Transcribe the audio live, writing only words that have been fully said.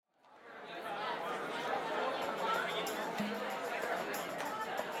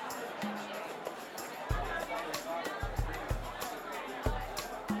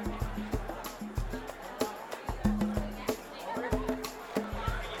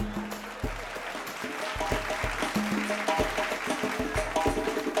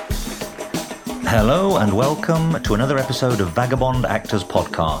Hello and welcome to another episode of Vagabond Actors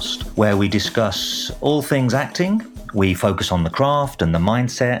Podcast, where we discuss all things acting. We focus on the craft and the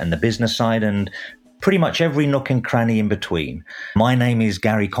mindset and the business side and pretty much every nook and cranny in between. My name is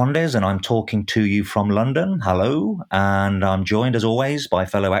Gary Condes and I'm talking to you from London. Hello. And I'm joined as always by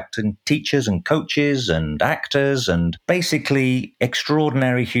fellow acting teachers and coaches and actors and basically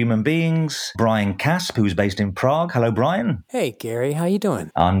extraordinary human beings. Brian Casp, who's based in Prague. Hello, Brian. Hey, Gary. How you doing?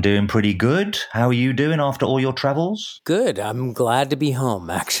 I'm doing pretty good. How are you doing after all your travels? Good. I'm glad to be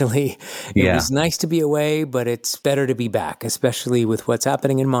home, actually. It was nice to be away, but it's better to be back, especially with what's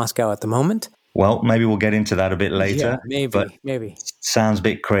happening in Moscow at the moment. Well, maybe we'll get into that a bit later. Yeah, maybe. Sounds a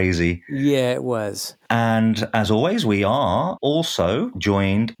bit crazy. Yeah, it was. And as always, we are also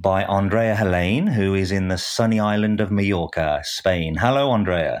joined by Andrea Helene, who is in the sunny island of Mallorca, Spain. Hello,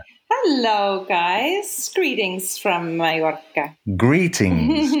 Andrea. Hello, guys. Greetings from Mallorca.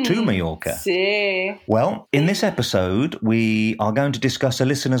 Greetings to Mallorca. Sí. Well, in this episode, we are going to discuss a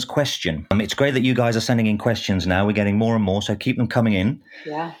listener's question. It's great that you guys are sending in questions now. We're getting more and more, so keep them coming in.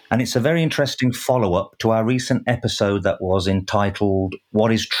 Yeah. And it's a very interesting follow-up to our recent episode that was entitled,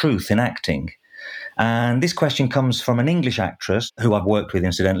 What is Truth in Acting? And this question comes from an English actress who I've worked with,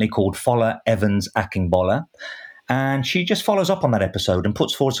 incidentally, called Fola Evans Akingbola. And she just follows up on that episode and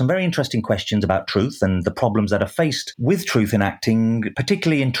puts forward some very interesting questions about truth and the problems that are faced with truth in acting,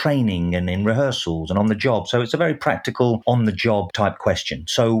 particularly in training and in rehearsals and on the job. So it's a very practical, on-the-job type question.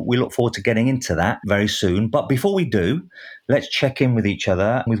 So we look forward to getting into that very soon. But before we do, let's check in with each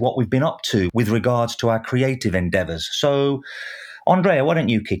other with what we've been up to with regards to our creative endeavors. So, Andrea, why don't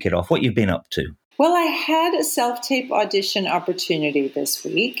you kick it off? What you've been up to? Well, I had a self-tape audition opportunity this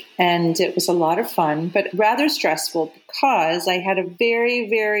week, and it was a lot of fun, but rather stressful because I had a very,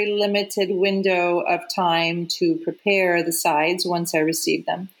 very limited window of time to prepare the sides once I received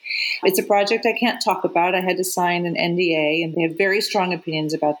them. It's a project I can't talk about. I had to sign an NDA, and they have very strong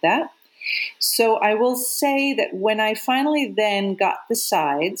opinions about that. So I will say that when I finally then got the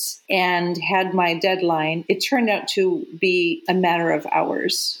sides and had my deadline, it turned out to be a matter of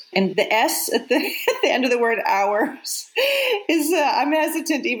hours. And the S at the end of the word hours is, I'm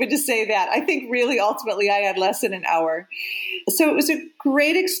hesitant even to say that. I think really ultimately I had less than an hour. So it was a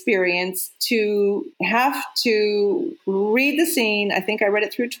great experience to have to read the scene. I think I read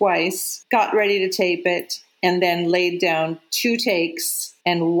it through twice, got ready to tape it, and then laid down 2 takes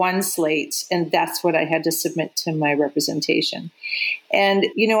and 1 slate, and that's what I had to submit to my representation. And,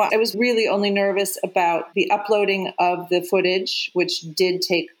 I was really only nervous about the uploading of the footage, which did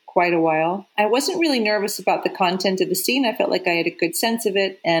take quite a while. I wasn't really nervous about the content of the scene. I felt like I had a good sense of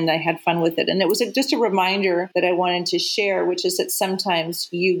it, and I had fun with it. And it was just a reminder that I wanted to share, which is that sometimes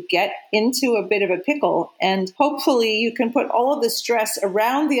you get into a bit of a pickle, and hopefully you can put all of the stress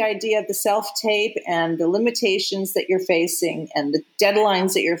around the idea of the self-tape and the limitations that you're facing and the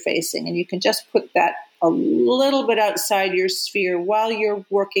deadlines that you're facing, and you can just put that a little bit outside your sphere while you're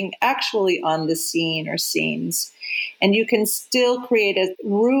working actually on the scene or scenes. And you can still create a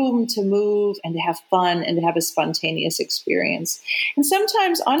room to move and to have fun and to have a spontaneous experience. And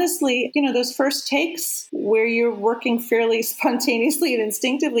sometimes, honestly, those first takes where you're working fairly spontaneously and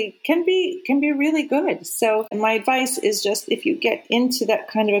instinctively can be really good. So my advice is just, if you get into that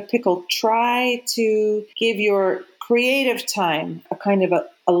kind of a pickle, try to give your creative time a kind of a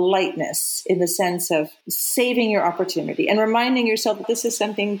lightness, in the sense of saving your opportunity and reminding yourself that this is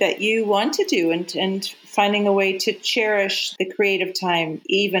something that you want to do, and finding a way to cherish the creative time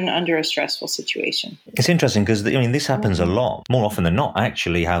even under a stressful situation. It's interesting because, this happens a lot, more often than not,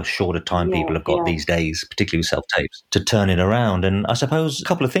 actually, how short a time people have got these days, particularly with self-tapes, to turn it around. And I suppose a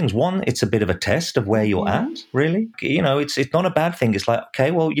couple of things. One, it's a bit of a test of where you're at, really. It's not a bad thing. It's like,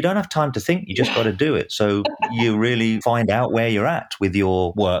 okay, well, you don't have time to think. You just got to do it. So you really find out where you're at with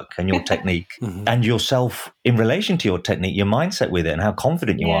your work and your technique and yourself in relation to your technique, your mindset with it and how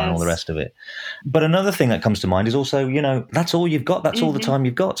confident you are and all the rest of it. But another thing that comes to mind is also, that's all you've got. That's all the time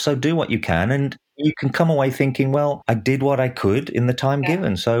you've got. So do what you can. And you can come away thinking, well, I did what I could in the time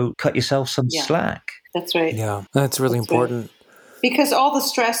given. So cut yourself some slack. That's right. Yeah, that's really important. Right. Because all the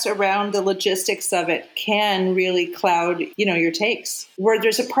stress around the logistics of it can really cloud, your takes. Where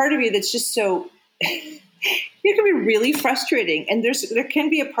there's a part of you that's just so... It can be really frustrating. And there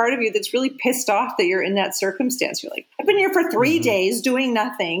can be a part of you that's really pissed off that you're in that circumstance. You're like, I've been here for 3 days doing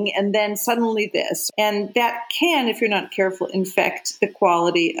nothing, and then suddenly this. And that can, if you're not careful, infect the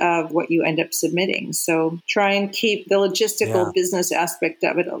quality of what you end up submitting. So try and keep the logistical business aspect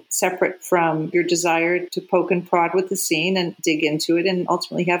of it separate from your desire to poke and prod with the scene and dig into it and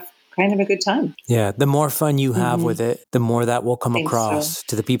ultimately have kind of a good time. Yeah. The more fun you have with it, the more that will come across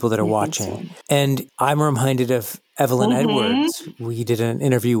to the people that are watching. So. And I'm reminded of Evelyn Edwards. We did an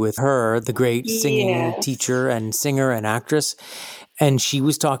interview with her, the great singing teacher and singer and actress. And she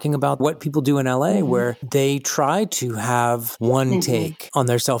was talking about what people do in LA where they try to have one take on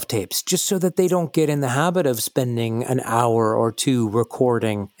their self-tapes just so that they don't get in the habit of spending an hour or two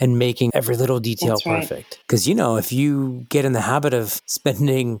recording and making every little detail perfect. Because, if you get in the habit of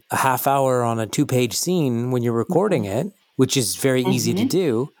spending a half hour on a 2-page scene when you're recording it, which is very easy to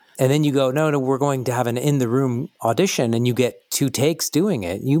do, and then you go, no, we're going to have an in-the-room audition, and you get 2 takes doing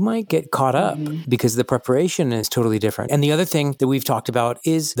it, you might get caught up because the preparation is totally different. And the other thing that we've talked about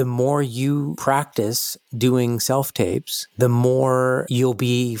is the more you practice doing self-tapes, the more you'll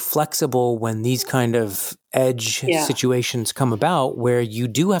be flexible when these kind of edge situations come about where you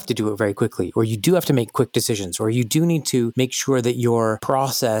do have to do it very quickly, or you do have to make quick decisions, or you do need to make sure that your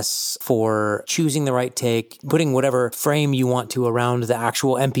process for choosing the right take, putting whatever frame you want to around the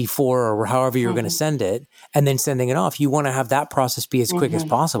actual MP4 or however you're going to send it, and then sending it off, you want to have that process be as quick as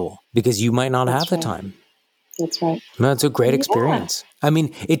possible because you might not have the time. That's right. No, it's a great experience. I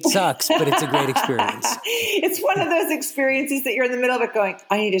mean, it sucks, but it's a great experience. It's one of those experiences that you're in the middle of it going,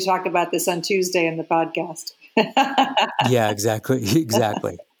 I need to talk about this on Tuesday in the podcast. Yeah,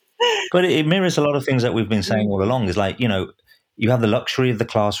 exactly. But it mirrors a lot of things that we've been saying all along. Is like, you have the luxury of the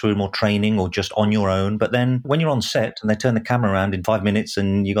classroom or training or just on your own. But then when you're on set and they turn the camera around in 5 minutes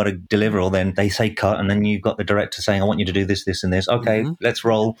and you got to deliver, or then they say cut, and then you've got the director saying, I want you to do this, this, and this. Okay, let's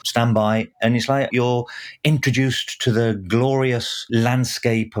roll, stand by. And it's like you're introduced to the glorious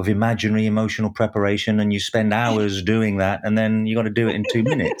landscape of imaginary emotional preparation, and you spend hours doing that, and then you got to do it in 2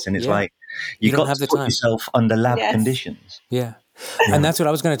 minutes. And it's like you've got to put yourself under lab conditions. Yeah. And that's what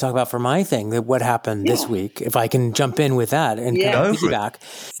I was going to talk about for my thing, that what happened this week, if I can jump in with that and kind of piggyback.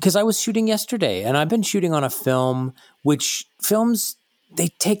 Because I was shooting yesterday, and I've been shooting on a film, which films, they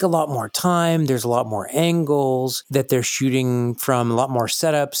take a lot more time. There's a lot more angles that they're shooting from, a lot more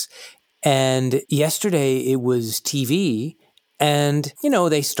setups. And yesterday it was TV. And,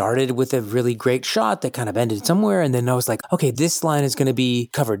 they started with a really great shot that kind of ended somewhere. And then I was like, okay, this line is going to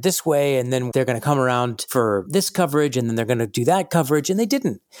be covered this way. And then they're going to come around for this coverage. And then they're going to do that coverage. And they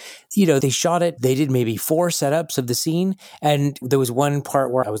didn't. They shot it. They did maybe 4 setups of the scene. And there was one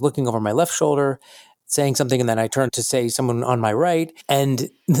part where I was looking over my left shoulder, saying something, and then I turned to say someone on my right. And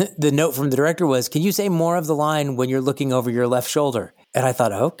the note from the director was, can you say more of the line when you're looking over your left shoulder? And I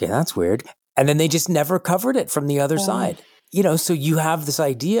thought, okay, that's weird. And then they just never covered it from the other side. So you have this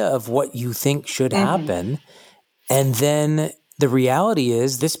idea of what you think should happen. And then the reality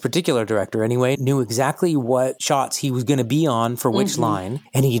is this particular director anyway knew exactly what shots he was going to be on for which line.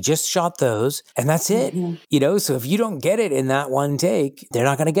 And he just shot those, and that's it. So if you don't get it in that one take, they're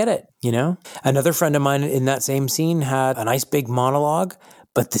not going to get it. Another friend of mine in that same scene had a nice big monologue,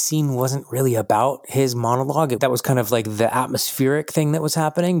 but the scene wasn't really about his monologue. That was kind of like the atmospheric thing that was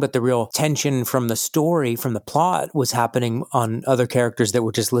happening, but the real tension from the story, from the plot, was happening on other characters that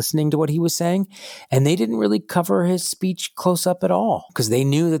were just listening to what he was saying. And they didn't really cover his speech close up at all because they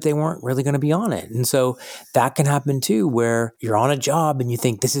knew that they weren't really going to be on it. And so that can happen too, where you're on a job and you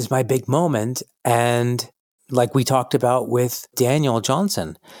think, this is my big moment. And like we talked about with Daniel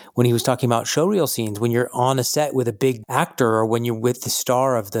Johnson, when he was talking about showreel scenes, when you're on a set with a big actor or when you're with the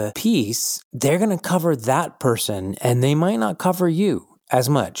star of the piece, they're going to cover that person and they might not cover you as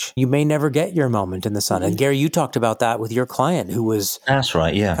much. You may never get your moment in the sun. And Gary, you talked about that with your client who was that's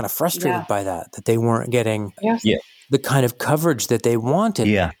right, kind of frustrated by that they weren't getting the kind of coverage that they wanted.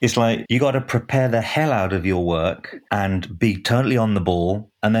 Yeah, it's like you got to prepare the hell out of your work and be totally on the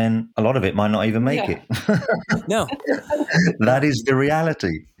ball, and then a lot of it might not even make it. No. That is the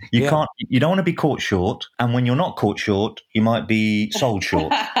reality. You don't want to be caught short, and when you're not caught short, you might be sold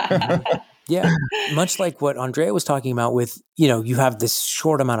short. Yeah, much like what Andrea was talking about with, you have this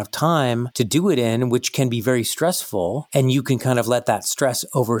short amount of time to do it in, which can be very stressful, and you can kind of let that stress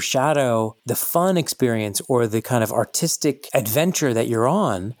overshadow the fun experience or the kind of artistic adventure that you're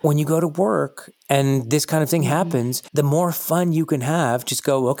on. When you go to work and this kind of thing happens, the more fun you can have, just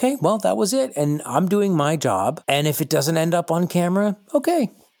go, okay, well, that was it, and I'm doing my job, and if it doesn't end up on camera, okay.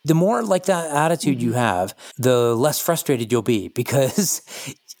 The more like that attitude you have, the less frustrated you'll be, because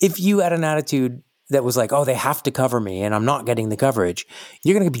if you had an attitude that was like, oh, they have to cover me and I'm not getting the coverage,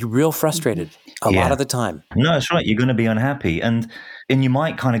 you're going to be real frustrated a lot of the time. No, that's right. You're going to be unhappy. And you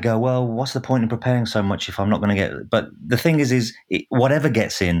might kind of go, well, what's the point in preparing so much if I'm not going to get it? But the thing is whatever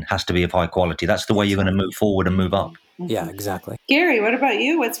gets in has to be of high quality. That's the way you're going to move forward and move up. Yeah, exactly. Gary, what about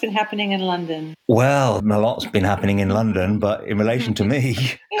you? What's been happening in London? Well, a lot's been happening in London, but in relation to me,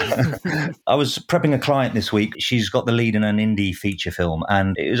 I was prepping a client this week. She's got the lead in an indie feature film,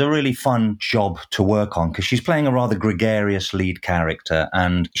 and it was a really fun job to work on because she's playing a rather gregarious lead character,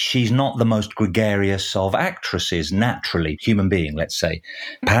 and she's not the most gregarious of actresses, naturally, human being, let's say.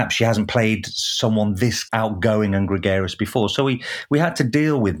 Perhaps she hasn't played someone this outgoing and gregarious before, so we had to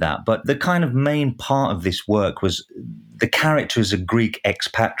deal with that. But the kind of main part of this work was the character is a Greek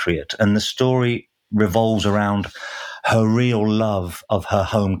expatriate, and the story revolves around her real love of her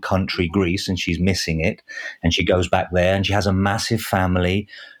home country, Greece, and she's missing it. And she goes back there, and she has a massive family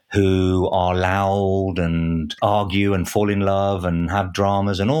who are loud and argue and fall in love and have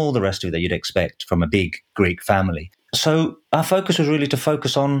dramas and all the rest of it that you'd expect from a big Greek family. So our focus was really to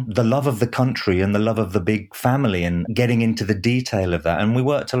focus on the love of the country and the love of the big family and getting into the detail of that. And we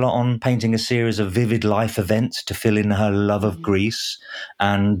worked a lot on painting a series of vivid life events to fill in her love of Greece,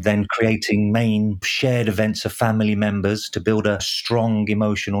 and then creating main shared events of family members to build a strong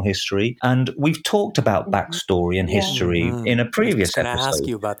emotional history. And we've talked about backstory and history in a previous episode. I was going to ask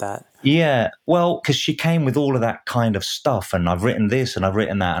you about that. Yeah, well, because she came with all of that kind of stuff, and I've written this and I've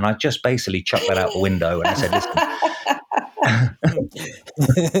written that, and I just basically chucked that out the window and I said, listen.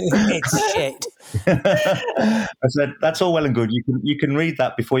 It's shit. I said, that's all well and good. You can read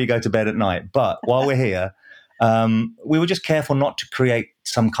that before you go to bed at night. But while we're here, we were just careful not to create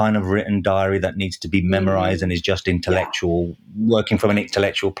some kind of written diary that needs to be memorized and is just intellectual, working from an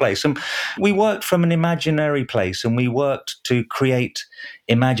intellectual place. And we worked from an imaginary place, and we worked to create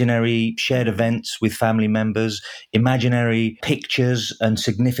imaginary shared events with family members, imaginary pictures and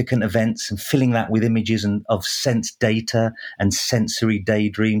significant events, and filling that with images and of sense data and sensory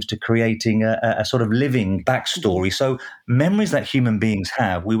daydreams to creating a sort of living backstory. So memories that human beings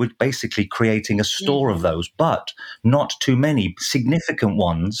have, we were basically creating a store of those, but not too many significant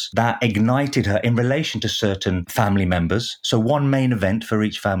ones that ignited her in relation to certain family members. So one main event for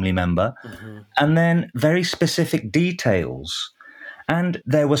each family member, and then very specific details. And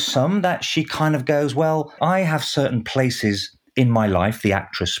there were some that she kind of goes, well, I have certain places in my life, the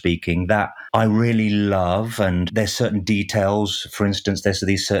actress speaking, that I really love, and there's certain details. For instance, there's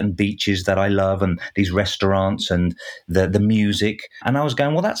these certain beaches that I love, and these restaurants, and the music. And I was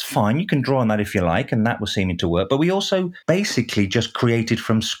going, well, that's fine. You can draw on that if you like, and that was seeming to work. But we also basically just created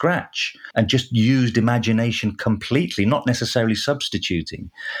from scratch and just used imagination completely, not necessarily substituting.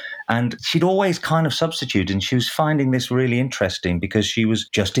 And she'd always kind of substitute, and she was finding this really interesting because she was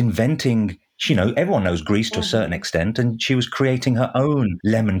just inventing. Everyone knows Greece to a certain extent, and she was creating her own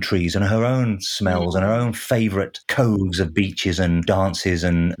lemon trees and her own smells and her own favorite coves of beaches and dances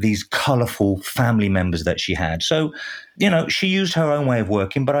and these colorful family members that she had. So, she used her own way of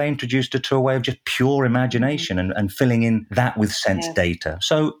working, but I introduced her to a way of just pure imagination and filling in that with sense data.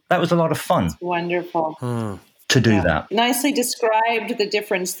 So that was a lot of fun. That's wonderful. To do that. Nicely described the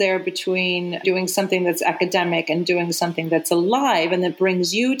difference there between doing something that's academic and doing something that's alive and that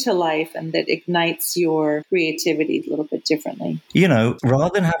brings you to life and that ignites your creativity a little bit differently.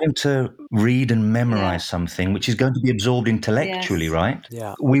 Rather than having to read and memorize something, which is going to be absorbed intellectually, right?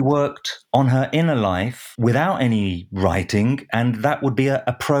 Yeah. We worked on her inner life without any writing, and that would be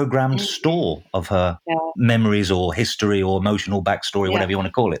a programmed store of her memories or history or emotional backstory, whatever you want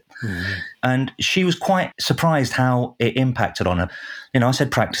to call it. And she was quite surprised how it impacted on her. I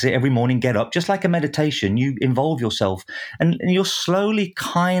said, practice it every morning, get up, just like a meditation. You involve yourself and you're slowly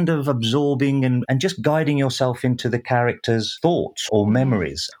kind of absorbing and just guiding yourself into the character's thoughts or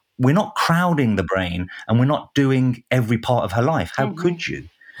memories. We're not crowding the brain, and we're not doing every part of her life. How could you?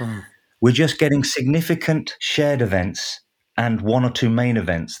 We're just getting significant shared events and one or two main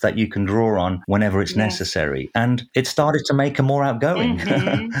events that you can draw on whenever it's necessary. And it started to make her more outgoing.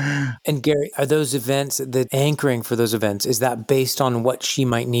 And Gary, are those events, the anchoring for those events, is that based on what she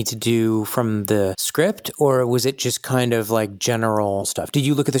might need to do from the script, or was it just kind of like general stuff? Did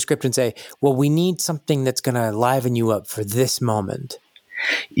you look at the script and say, well, we need something that's going to liven you up for this moment?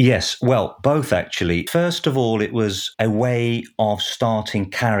 Yes, well, both actually. First of all, it was a way of starting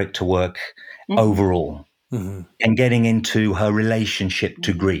character work overall. And getting into her relationship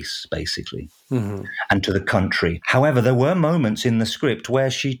to Greece, basically, and to the country. However, there were moments in the script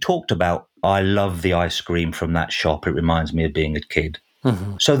where she talked about, I love the ice cream from that shop. It reminds me of being a kid.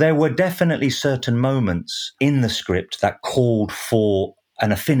 So there were definitely certain moments in the script that called for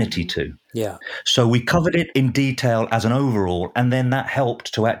an affinity to. Yeah. So we covered it in detail as an overall, and then that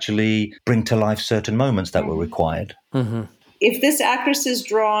helped to actually bring to life certain moments that were required. if this actress is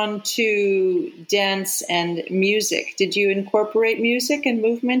drawn to dance and music, did you incorporate music and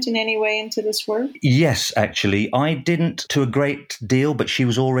movement in any way into this work? Yes, actually. I didn't to a great deal, but she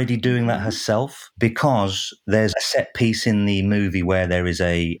was already doing that herself, because there's a set piece in the movie where there is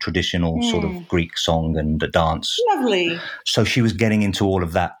a traditional sort of Greek song and a dance. Lovely. So she was getting into all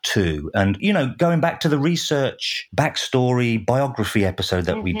of that too. And, going back to the research, backstory, biography episode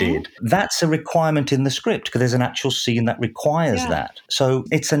that we did, that's a requirement in the script, because there's an actual scene that requires that. So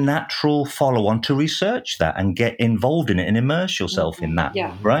it's a natural follow-on to research that and get involved in it and immerse yourself in that,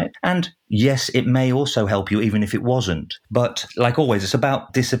 right? And yes, it may also help you even if it wasn't. But like always, it's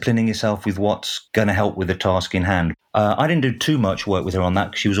about disciplining yourself with what's going to help with the task in hand. I didn't do too much work with her on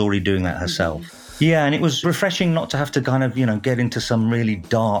that because she was already doing that herself. Yeah, and it was refreshing not to have to kind of, get into some really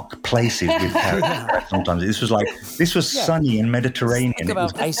dark places with characters sometimes. This was sunny and Mediterranean. Think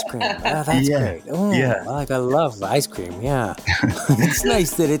about ice cream. Oh, that's great. Oh, yeah. I love ice cream, yeah. It's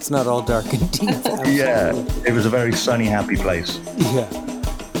nice that it's not all dark and deep. Absolutely. Yeah, it was a very sunny, happy place. Yeah.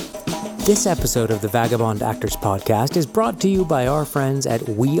 This episode of the Vagabond Actors Podcast is brought to you by our friends at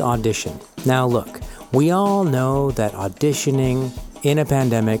We Audition. Now look, we all know that auditioning in a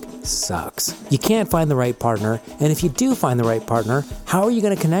pandemic sucks. You can't find the right partner, and if you do find the right partner, how are you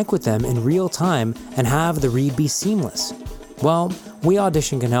going to connect with them in real time and have the read be seamless? Well, We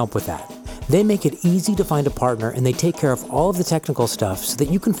Audition can help with that. They make it easy to find a partner, and they take care of all of the technical stuff so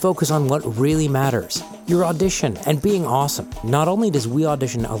that you can focus on what really matters, your audition and being awesome. Not only does We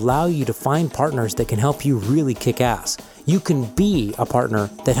Audition allow you to find partners that can help you really kick ass, you can be a partner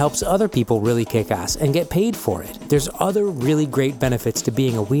that helps other people really kick ass and get paid for it. There's other really great benefits to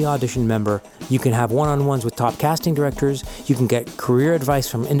being a We Audition member. You can have one-on-ones with top casting directors, you can get career advice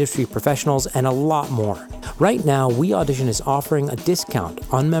from industry professionals, and a lot more. Right now, We Audition is offering a discount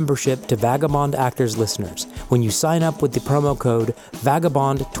on membership to Vagabond Actors listeners when you sign up with the promo code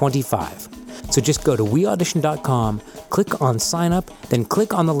VAGABOND25. So just go to weaudition.com, click on sign up, then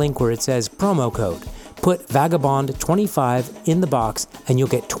click on the link where it says promo code. Put Vagabond25 in the box and you'll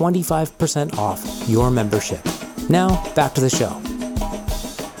get 25% off your membership. Now, back to the show.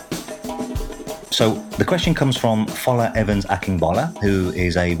 So the question comes from Fola Evans Akingbola, who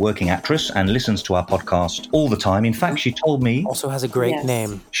is a working actress and listens to our podcast all the time. In fact, she told me... Also has a great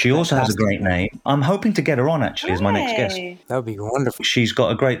name. She also has a great name. I'm hoping to get her on, actually, as my next guest. That would be wonderful. She's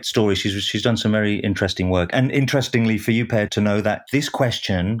got a great story. She's done some very interesting work. And interestingly for you, Per, to know that this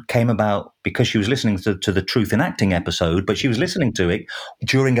question came about because she was listening to the Truth in Acting episode, but she was listening to it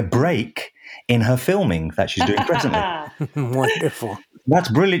during a break in her filming that she's doing presently. Wonderful. That's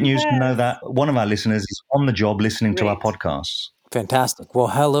brilliant news to know that one of our listeners is on the job listening to our podcasts. Fantastic. Well,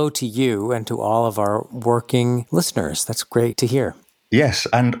 hello to you and to all of our working listeners. That's great to hear. Yes,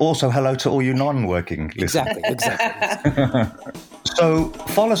 and also hello to all you non-working listeners. Exactly. So,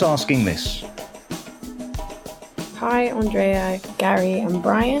 Fola's asking this. Hi, Andrea, Gary and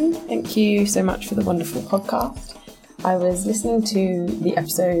Brian. Thank you so much for the wonderful podcast. I was listening to the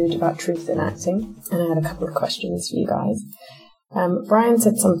episode about truth in acting, and I had a couple of questions for you guys. Brian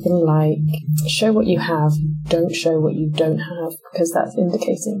said something like, show what you have, don't show what you don't have, because that's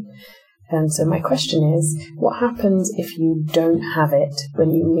indicating. And so my question is, what happens if you don't have it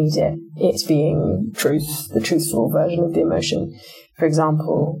when you need it? It being truth, the truthful version of the emotion. For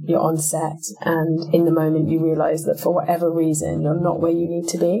example, you're on set and in the moment you realise that for whatever reason you're not where you need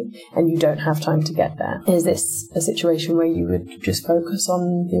to be and you don't have time to get there. Is this a situation where you would just focus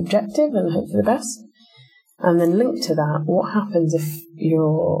on the objective and hope for the best? And then linked to that, what happens if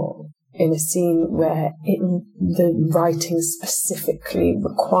you're in a scene where the writing specifically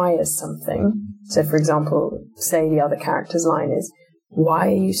requires something? So, for example, say the other character's line is, "Why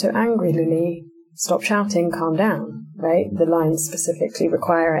are you so angry, Lily? Stop shouting, calm down," right? The lines specifically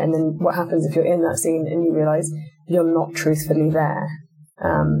require it. And then what happens if you're in that scene and you realise you're not truthfully there?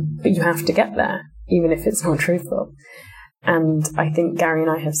 But you have to get there, even if it's not truthful. And I think Gary and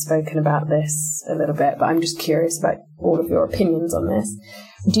I have spoken about this a little bit, but I'm just curious about all of your opinions on this.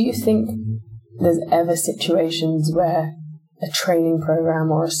 Do you think there's ever situations where a training program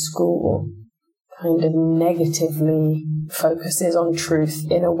or a school kind of negatively focuses on truth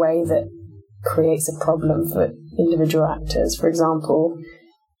in a way that creates a problem for individual actors? For example,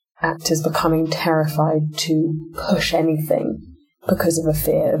 actors becoming terrified to push anything because of a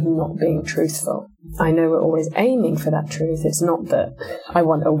fear of not being truthful. I know we're always aiming for that truth. It's not that I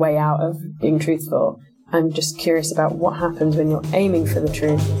want a way out of being truthful. I'm just curious about what happens when you're aiming for the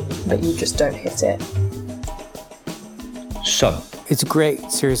truth, but you just don't hit it. So, it's a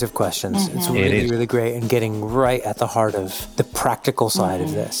great series of questions. Mm-hmm. It's really, really great and getting right at the heart of the practical side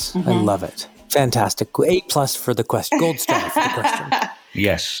of this. Mm-hmm. I love it. Fantastic. A+ for the question. Gold star for the question.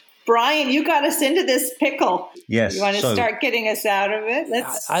 Yes. Brian, you got us into this pickle. Yes. You want to start getting us out of it?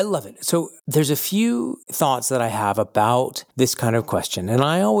 I love it. So there's a few thoughts that I have about this kind of question. And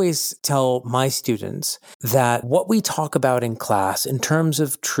I always tell my students that what we talk about in class in terms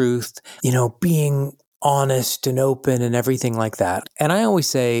of truth, being honest and open and everything like that. And I always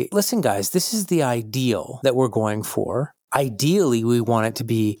say, listen, guys, this is the ideal that we're going for. Ideally, we want it to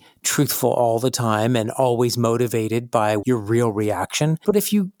be truthful all the time and always motivated by your real reaction. But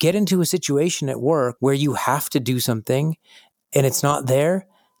if you get into a situation at work where you have to do something and it's not there,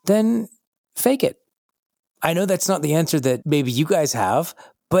 then fake it. I know that's not the answer that maybe you guys have,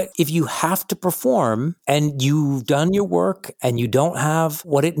 but if you have to perform and you've done your work and you don't have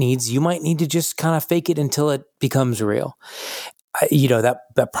what it needs, you might need to just kind of fake it until it becomes real.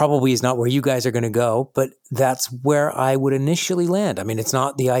 That probably is not where you guys are going to go, but that's where I would initially land. I mean, it's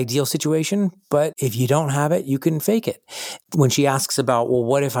not the ideal situation, but if you don't have it, you can fake it. When she asks about, well,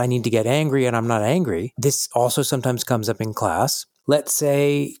 what if I need to get angry and I'm not angry? This also sometimes comes up in class. Let's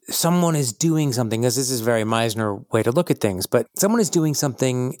say someone is doing something, because this is a very Meisner way to look at things, but someone is doing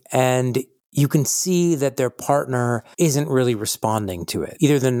something and you can see that their partner isn't really responding to it.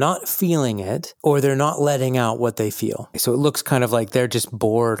 Either they're not feeling it or they're not letting out what they feel. So it looks kind of like they're just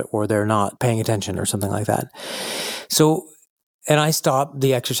bored or they're not paying attention or something like that. So, and I stop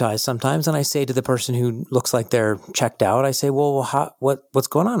the exercise sometimes and I say to the person who looks like they're checked out, I say, well, what's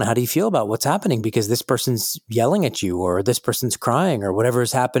going on? How do you feel about what's happening? Because this person's yelling at you or this person's crying or whatever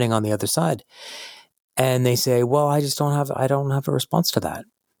is happening on the other side. And they say, well, I don't have a response to that.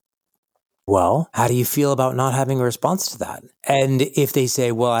 Well, how do you feel about not having a response to that? And if they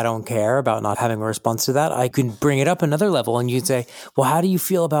say, well, I don't care about not having a response to that, I can bring it up another level and you'd say, well, how do you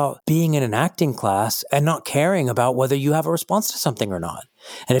feel about being in an acting class and not caring about whether you have a response to something or not?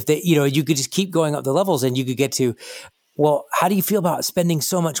 And if they, you could just keep going up the levels and you could get to, well, how do you feel about spending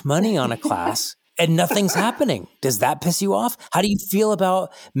so much money on a class and nothing's happening? Does that piss you off? How do you feel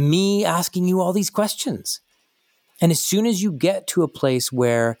about me asking you all these questions? And as soon as you get to a place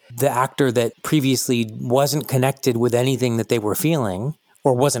where the actor that previously wasn't connected with anything that they were feeling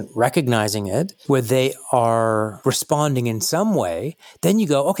or wasn't recognizing it, where they are responding in some way, then you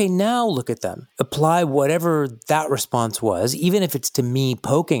go, okay, now look at them. Apply whatever that response was, even if it's to me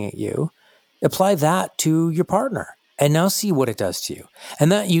poking at you, apply that to your partner. And now see what it does to you.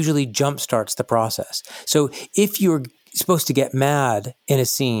 And that usually jumpstarts the process. So if you're supposed to get mad in a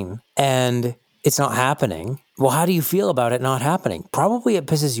scene and it's not happening, well, how do you feel about it not happening? Probably it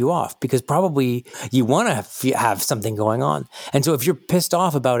pisses you off because probably you want to have something going on. And so if you're pissed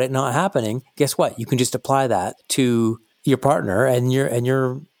off about it not happening, guess what? You can just apply that to your partner and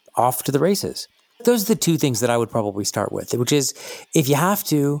you're off to the races. Those are the two things that I would probably start with, which is if you have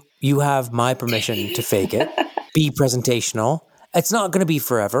to, you have my permission to fake it, be presentational. It's not going to be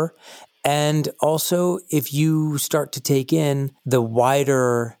forever. And also, if you start to take in the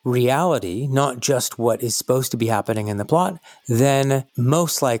wider reality, not just what is supposed to be happening in the plot, then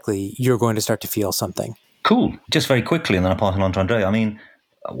most likely you're going to start to feel something. Cool. Just very quickly, and then I'll pass it on to Andrea. I mean,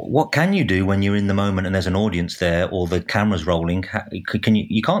 what can you do when you're in the moment and there's an audience there or the camera's rolling?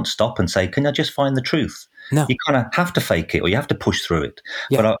 You can't stop and say, can I just find the truth? No. You kind of have to fake it or you have to push through it.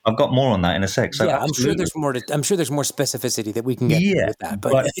 Yeah. But I've got more on that in a sec. So yeah, I'm sure there's more specificity that we can get with that.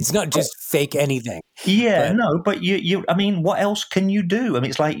 But it's not just fake anything. Yeah, but you I mean, what else can you do? I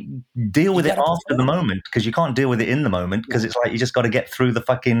mean, it's like deal with it after the moment because you can't deal with it in the moment because it's like you just got to get through the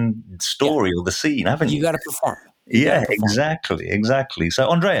fucking story or the scene, haven't you? You got to perform. Yeah, exactly. So,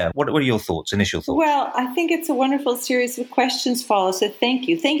 Andrea, what are your initial thoughts? Well, I think it's a wonderful series of questions, Paula, so thank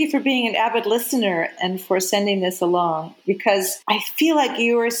you. Thank you for being an avid listener and for sending this along, because I feel like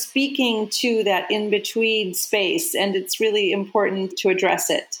you are speaking to that in-between space, and it's really important to address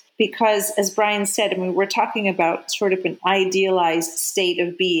it. Because, as Brian said, I mean, we're talking about sort of an idealized state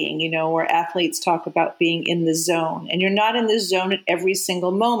of being, where athletes talk about being in the zone. And you're not in the zone at every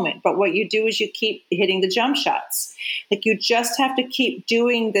single moment. But what you do is you keep hitting the jump shots. Like you just have to keep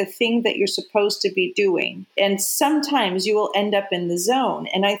doing the thing that you're supposed to be doing. And sometimes you will end up in the zone.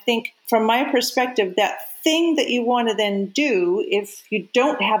 And I think from my perspective, that thing that you want to then do, if you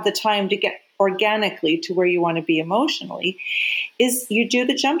don't have the time to get organically to where you want to be emotionally, is you do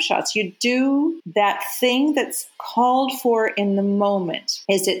the jump shots. You do that thing that's called for in the moment.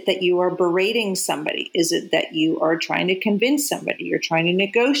 Is it that you are berating somebody? Is it that you are trying to convince somebody? You're trying to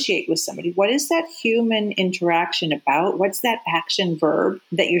negotiate with somebody? What is that human interaction about? What's that action verb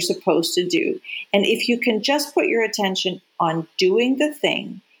that you're supposed to do? And if you can just put your attention on doing the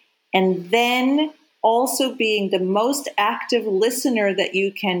thing and then also being the most active listener that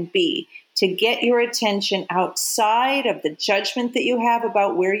you can be, to get your attention outside of the judgment that you have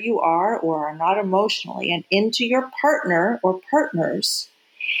about where you are or are not emotionally and into your partner or partners.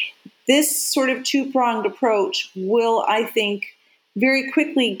 This sort of two-pronged approach will, I think, very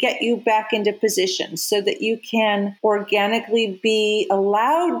quickly get you back into position so that you can organically be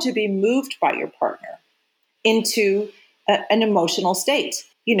allowed to be moved by your partner into an emotional state.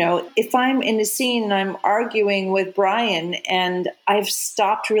 You know, if I'm in a scene and I'm arguing with Brian and I've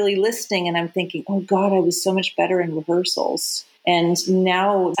stopped really listening and I'm thinking, oh God, I was so much better in rehearsals. And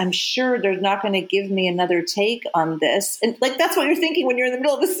now I'm sure they're not going to give me another take on this. And like, that's what you're thinking when you're in the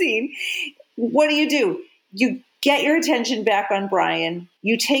middle of a scene. What do? You get your attention back on Brian.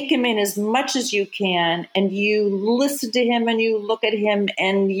 You take him in as much as you can, and you listen to him and you look at him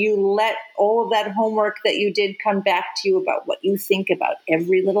and you let all of that homework that you did come back to you about what you think about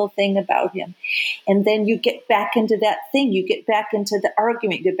every little thing about him. And then you get back into that thing. You get back into the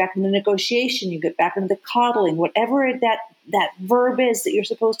argument. You get back into the negotiation. You get back into the coddling, whatever that verb is that you're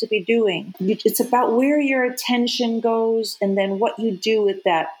supposed to be doing. It's about where your attention goes and then what you do with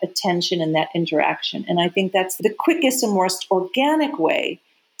that attention and that interaction. And I think that's the quickest and most organic way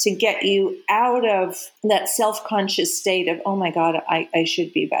to get you out of that self-conscious state of, oh my God, I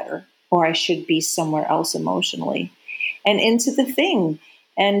should be better, or I should be somewhere else emotionally, and into the thing.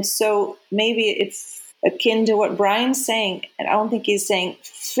 And so maybe it's akin to what Brian's saying. And I don't think he's saying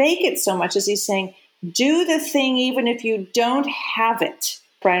fake it so much as he's saying, do the thing even if you don't have it.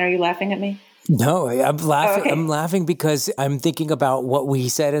 Brian, are you laughing at me? No, I'm laughing. Oh, okay. I'm laughing because I'm thinking about what we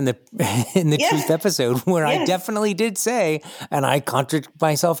said in the Truth episode, where I definitely did say, and I contradict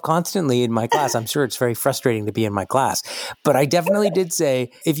myself constantly in my class. I'm sure it's very frustrating to be in my class, but I definitely did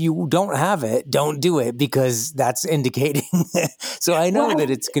say, if you don't have it, don't do it, because that's indicating. So I know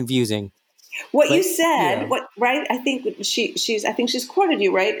that it's confusing. What you said, right? I think she's quoted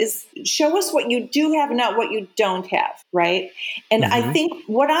you, right? Is show us what you do have, not what you don't have, right? And I think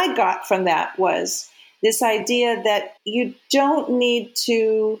what I got from that was this idea that you don't need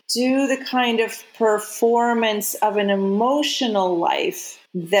to do the kind of performance of an emotional life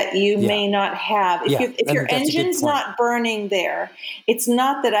that you may not have. If your engine's not burning there, it's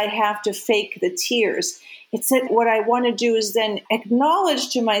not that I have to fake the tears. It's that what I want to do is then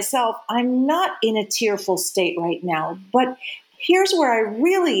acknowledge to myself, I'm not in a tearful state right now, but here's where I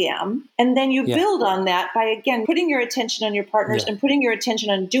really am. And then you build on that by, again, putting your attention on your partners and putting your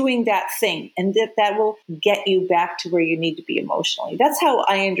attention on doing that thing. And that will get you back to where you need to be emotionally. That's how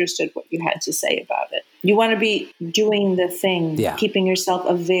I understood what you had to say about it. You want to be doing the thing, keeping yourself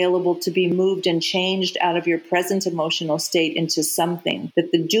available to be moved and changed out of your present emotional state into something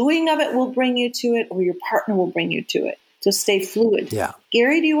that the doing of it will bring you to it, or your partner will bring you to it. So stay fluid. Yeah.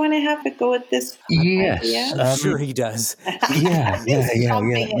 Gary, do you want to have a go at this? Yes. I'm sure he does.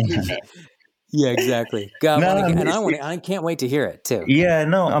 Yeah, exactly. I can't wait to hear it too. Yeah,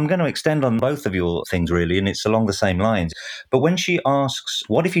 no, I'm going to extend on both of your things really, and it's along the same lines. But when she asks,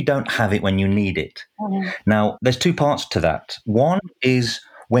 what if you don't have it when you need it? Now, there's two parts to that. One is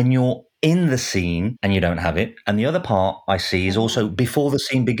when you're in the scene and you don't have it. And the other part I see is also before the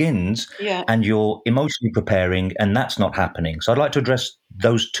scene begins and you're emotionally preparing and that's not happening. So I'd like to address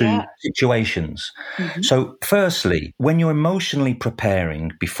those two situations. So firstly, when you're emotionally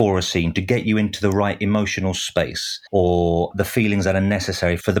preparing before a scene to get you into the right emotional space or the feelings that are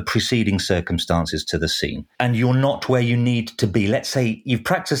necessary for the preceding circumstances to the scene, and you're not where you need to be, let's say you've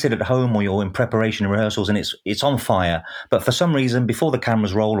practiced it at home or you're in preparation and rehearsals and it's on fire, but for some reason before the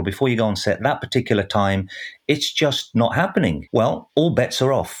cameras roll or before you go on set that particular time, it's just not happening. Well, all bets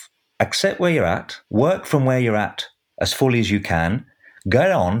are off. Accept where you're at, work from where you're at as fully as you can,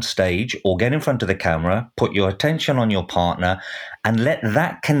 get on stage or get in front of the camera, put your attention on your partner, and let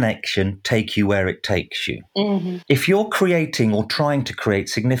that connection take you where it takes you. If you're creating or trying to create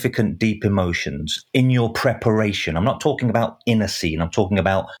significant deep emotions in your preparation, I'm not talking about in a scene, I'm talking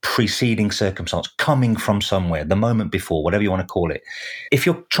about preceding circumstance, coming from somewhere, the moment before, whatever you want to call it. If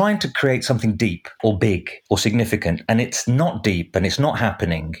you're trying to create something deep or big or significant and it's not deep and it's not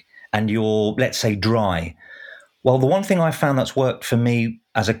happening and you're, let's say, dry, well, the one thing I found that's worked for me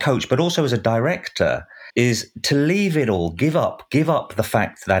as a coach, but also as a director, is to leave it all, give up the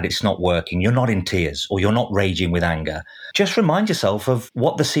fact that it's not working. You're not in tears or you're not raging with anger. Just remind yourself of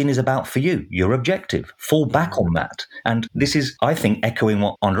what the scene is about for you, your objective. Fall back on that. And this is, I think, echoing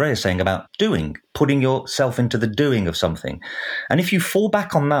what Andrea is saying about doing, putting yourself into the doing of something. And if you fall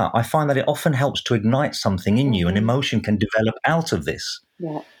back on that, I find that it often helps to ignite something in you and emotion can develop out of this.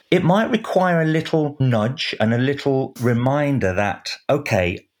 Yeah. It might require a little nudge and a little reminder that,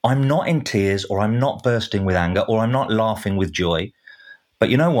 okay, I'm not in tears or I'm not bursting with anger or I'm not laughing with joy, But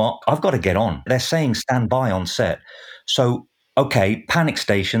you know what? I've got to get on. They're saying stand by on set. So, okay, panic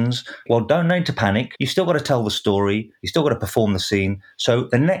stations. Well, don't need to panic. You still got to tell the story. You still got to perform the scene. So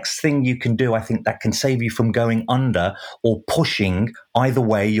the next thing you can do, I think, that can save you from going under or pushing either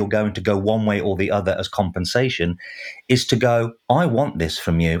way, you're going to go one way or the other as compensation, is to go, I want this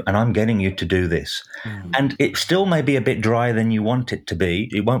from you and I'm getting you to do this. And it still may be a bit drier than you want it to be.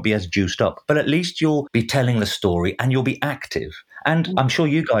 It won't be as juiced up, but at least you'll be telling the story and you'll be active. And I'm sure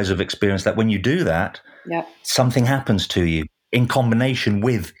you guys have experienced that when you do that, something happens to you in combination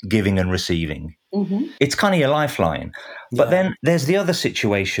with giving and receiving. It's kind of your lifeline. But then there's the other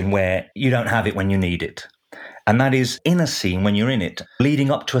situation where you don't have it when you need it. And that is in a scene when you're in it,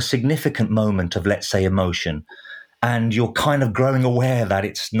 leading up to a significant moment of, let's say, emotion. And you're kind of growing aware that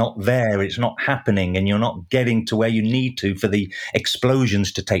it's not there, it's not happening, and you're not getting to where you need to for the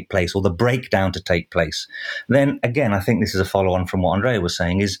explosions to take place or the breakdown to take place. Then again, I think this is a follow-on from what Andrea was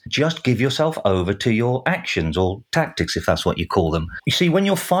saying, is just give yourself over to your actions or tactics, if that's what you call them. You see, when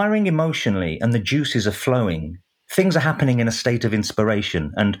you're firing emotionally and the juices are flowing, things are happening in a state of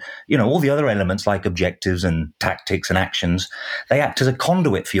inspiration. And, you know, all the other elements like objectives and tactics and actions, they act as a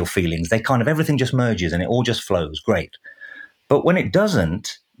conduit for your feelings. They kind of, everything just merges and it all just flows. Great. But when it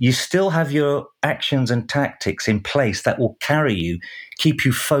doesn't, you still have your actions and tactics in place that will carry you, keep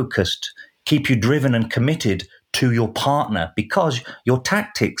you focused, keep you driven and committed to your partner, because your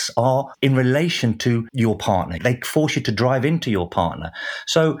tactics are in relation to your partner. They force you to drive into your partner.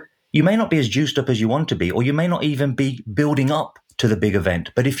 So you may not be as juiced up as you want to be, or you may not even be building up to the big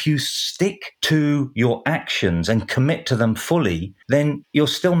event. But if you stick to your actions and commit to them fully, then you're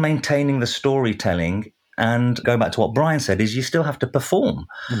still maintaining the storytelling. And going back to what Brian said, is you still have to perform.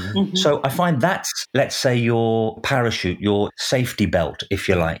 So I find that's, let's say, your parachute, your safety belt, if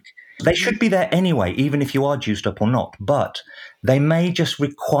you like. They should be there anyway, even if you are juiced up or not. But they may just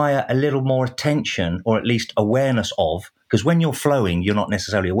require a little more attention, or at least awareness of, because when you're flowing, you're not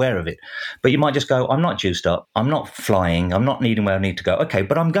necessarily aware of it. But you might just go, I'm not juiced up, I'm not flying, I'm not needing where I need to go. Okay,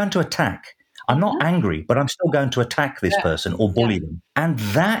 but I'm going to attack. I'm not angry, but I'm still going to attack this person or bully them. And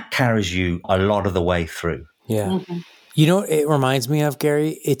that carries you a lot of the way through. You know what it reminds me of,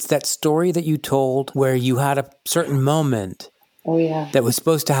 Gary? It's that story that you told where you had a certain moment that was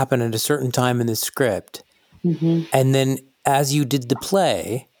supposed to happen at a certain time in the script. And then as you did the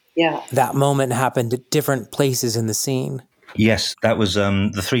play, that moment happened at different places in the scene. Yes, that was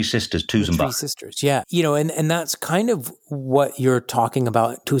the Three Sisters, Tusenbach. Three Sisters, yeah. You know, and that's kind of what you're talking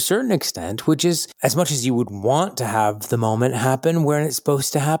about to a certain extent, which is as much as you would want to have the moment happen where it's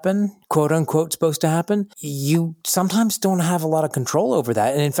supposed to happen, quote unquote supposed to happen, you sometimes don't have a lot of control over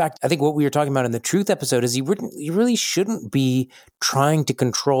that. And in fact, I think what we were talking about in the Truth episode is you really shouldn't be trying to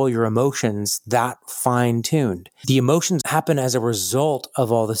control your emotions that fine-tuned. The emotions happen as a result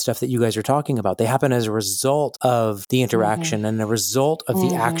of all the stuff that you guys are talking about. They happen as a result of the interaction and a result of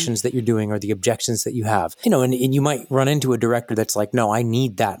the actions that you're doing or the objections that you have. You know, and you might run into a director that's like, no, I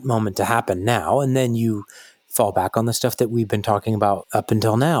need that moment to happen now. And then you fall back on the stuff that we've been talking about up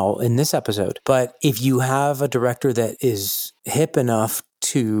until now in this episode. But if you have a director that is hip enough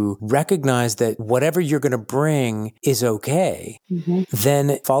to recognize that whatever you're going to bring is okay,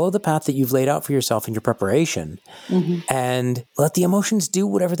 then follow the path that you've laid out for yourself in your preparation and let the emotions do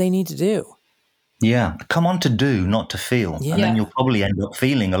whatever they need to do. Yeah, come on to do, not to feel. And then you'll probably end up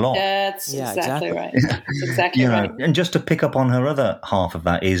feeling a lot. That's exactly right. That's exactly right. And just to pick up on her other half of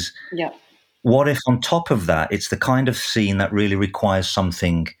that is, what if on top of that, it's the kind of scene that really requires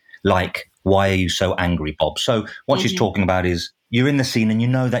something like, why are you so angry, Bob? So what she's talking about is you're in the scene and you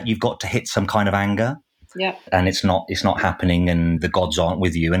know that you've got to hit some kind of anger. And it's not happening and the gods aren't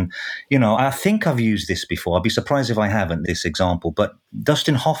with you. And, you know, I think I've used this before. I'd be surprised if I haven't, this example. But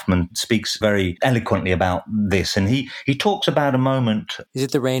Dustin Hoffman speaks very eloquently about this. And he talks about a moment. Is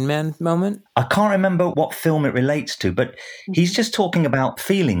it the Rain Man moment? I can't remember what film it relates to, but he's just talking about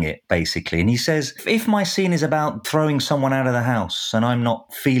feeling it, basically. And he says, if my scene is about throwing someone out of the house and I'm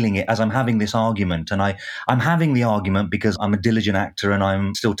not feeling it as I'm having this argument, and I'm having the argument because I'm a diligent actor and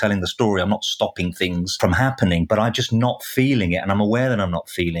I'm still telling the story, I'm not stopping things from happening, but I'm just not feeling it, and I'm aware that I'm not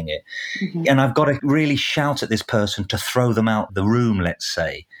feeling it. And I've got to really shout at this person to throw them out the room, let's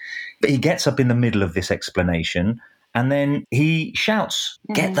say. But he gets up in the middle of this explanation and then he shouts,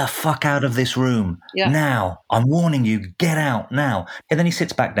 get the fuck out of this room now. I'm warning you, get out now. And then he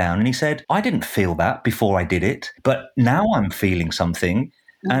sits back down and he said, I didn't feel that before I did it, but now I'm feeling something.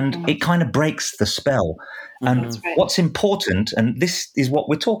 and it kind of breaks the spell. And what's important, and this is what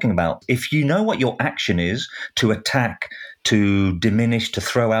we're talking about, if you know what your action is to attack, to diminish, to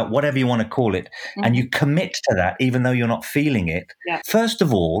throw out, whatever you want to call it, and you commit to that, even though you're not feeling it, first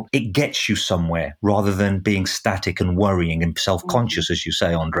of all, it gets you somewhere rather than being static and worrying and self-conscious, as you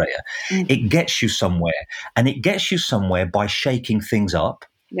say, Andrea. It gets you somewhere, and it gets you somewhere by shaking things up.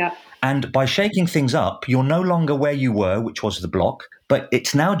 Yeah. And by shaking things up, you're no longer where you were, which was the block, but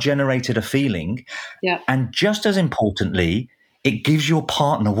it's now generated a feeling. Yeah. And just as importantly, it gives your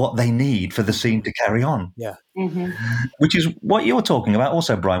partner what they need for the scene to carry on. Yeah. Which is what you're talking about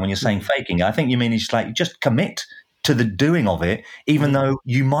also, Brian, when you're saying faking. I think you mean it's like just commit to the doing of it, even though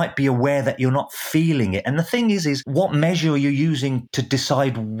you might be aware that you're not feeling it. And the thing is what measure are you using to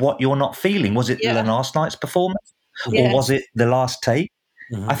decide what you're not feeling? Was it the last night's performance? Or was it the last take?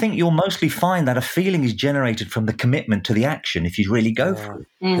 I think you'll mostly find that a feeling is generated from the commitment to the action if you really go for it.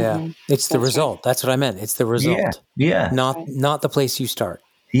 Yeah, it's the result. Right. That's what I meant. It's the result. Yeah. Not the place you start.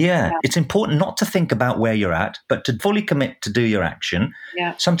 Yeah, it's important not to think about where you're at, but to fully commit to do your action.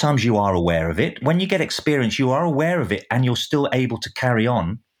 Yeah. Sometimes you are aware of it. When you get experience, you are aware of it and you're still able to carry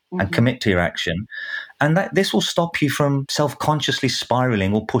on and commit to your action. And this will stop you from self-consciously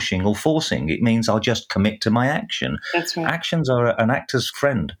spiraling or pushing or forcing. It means I'll just commit to my action. That's right. Actions are an actor's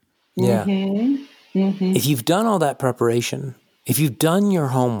friend. Yeah. If you've done all that preparation, if you've done your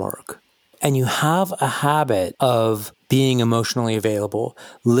homework, and you have a habit of being emotionally available,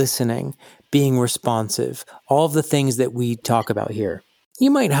 listening, being responsive, all of the things that we talk about here, you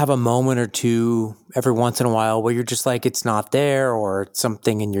might have a moment or two every once in a while where you're just like, it's not there, or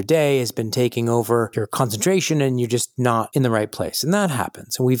something in your day has been taking over your concentration and you're just not in the right place. And that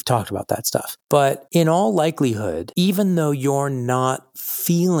happens. And we've talked about that stuff. But in all likelihood, even though you're not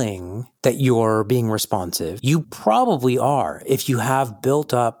feeling that you're being responsive, you probably are if you have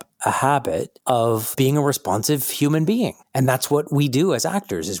built up a habit of being a responsive human being. And that's what we do as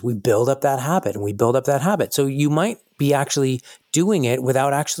actors, is we build up that habit and we build up that habit. So you might be actually doing it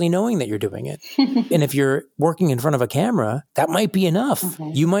without actually knowing that you're doing it. And if you're working in front of a camera, that might be enough.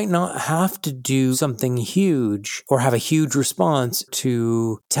 You might not have to do something huge or have a huge response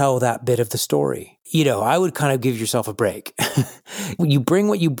to tell that bit of the story. You know, I would kind of give yourself a break. You bring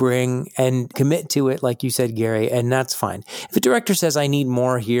what you bring and commit to it, like you said, Gary, and that's fine. If a director says, I need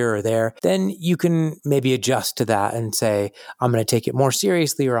more here or there, then you can maybe adjust to that and say, I'm going to take it more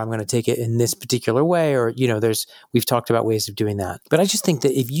seriously, or I'm going to take it in this particular way, or, you know, we've talked about ways of doing that. But I just think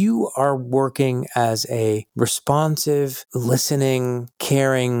that if you are working as a responsive, listening,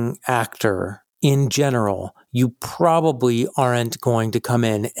 caring actor in general, you probably aren't going to come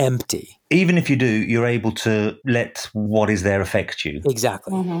in empty. Even if you do, you're able to let what is there affect you.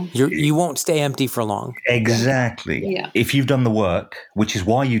 Exactly. You won't stay empty for long. Exactly. Yeah. If you've done the work, which is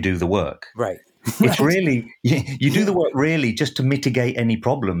why you do the work. Right. It's really, you do the work really just to mitigate any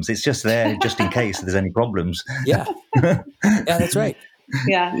problems. It's just there just in case there's any problems. Yeah. Yeah, that's right.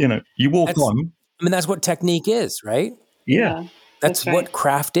 Yeah. You know, you walk on. I mean, that's what technique is, right? Yeah. That's right. What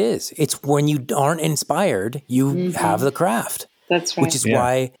craft is. It's when you aren't inspired, you have the craft. That's right. Which is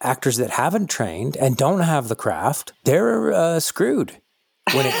why actors that haven't trained and don't have the craft, they're screwed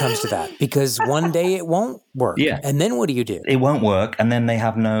when it comes to that, because one day it won't work. Yeah. And then what do you do? It won't work, and then they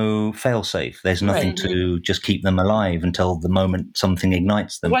have no fail-safe. There's nothing to just keep them alive until the moment something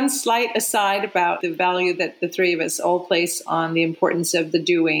ignites them. One slight aside about the value that the three of us all place on the importance of the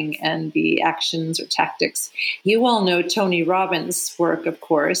doing and the actions or tactics. You all know Tony Robbins' work, of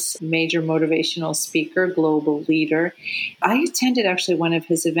course, major motivational speaker, global leader. I attended actually one of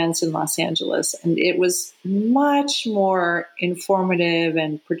his events in Los Angeles, and it was much more informative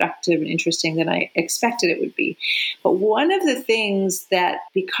and productive and interesting than I expected it would be. But one of the things that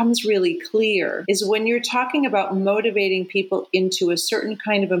becomes really clear is when you're talking about motivating people into a certain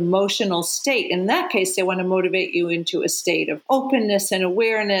kind of emotional state. In that case, they want to motivate you into a state of openness and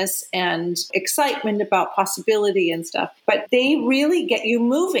awareness and excitement about possibility and stuff. But they really get you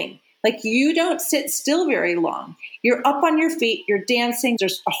moving. Like, you don't sit still very long. You're up on your feet, you're dancing.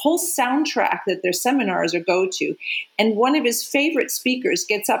 There's a whole soundtrack that their seminars or go to. And one of his favorite speakers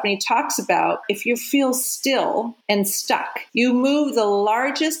gets up and he talks about, if you feel still and stuck, you move the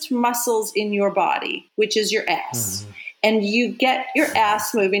largest muscles in your body, which is your ass. And you get your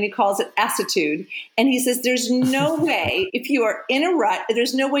ass moving. He calls it assitude. And he says, there's no way, if you are in a rut,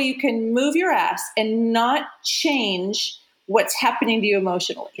 there's no way you can move your ass and not change what's happening to you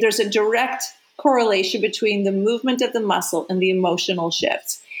emotionally. There's a direct correlation between the movement of the muscle and the emotional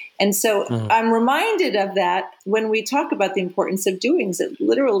shifts. And so I'm reminded of that when we talk about the importance of doings. That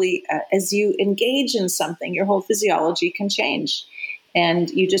literally, as you engage in something, your whole physiology can change. And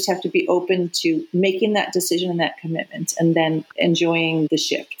you just have to be open to making that decision and that commitment and then enjoying the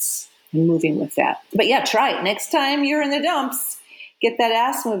shifts and moving with that. But yeah, try it. Next time you're in the dumps, get that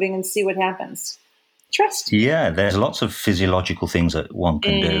ass moving and see what happens. Trust. Yeah, there's lots of physiological things that one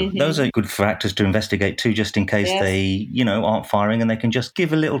can do. Those are good factors to investigate too, just in case they, aren't firing, and they can just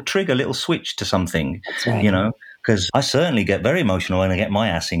give a little trigger, a little switch to something, That's right. Because I certainly get very emotional when I get my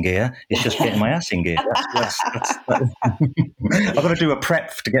ass in gear. It's just getting my ass in gear. I've got to do a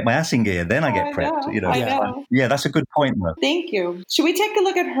prep to get my ass in gear. Then I get prepped. I know. Yeah, that's a good point, though. Thank you. Should we take a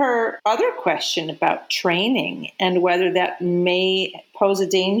look at her other question about training and whether that may pose a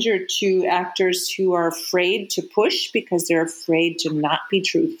danger to actors who are afraid to push because they're afraid to not be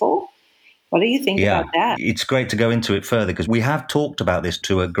truthful? What do you think about that? It's great to go into it further because we have talked about this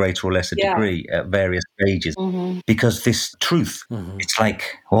to a greater or lesser degree at various stages because this truth, it's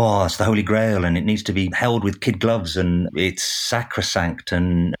like, it's the Holy Grail and it needs to be held with kid gloves and it's sacrosanct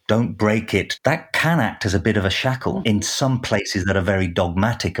and don't break it. That can act as a bit of a shackle in some places that are very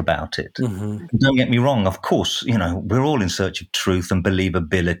dogmatic about it. Don't get me wrong. Of course, we're all in search of truth and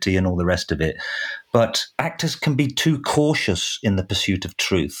believability and all the rest of it. But actors can be too cautious in the pursuit of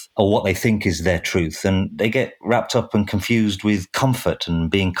truth or what they think is their truth. And they get wrapped up and confused with comfort and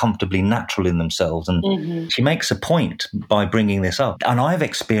being comfortably natural in themselves. And she makes a point by bringing this up. And I've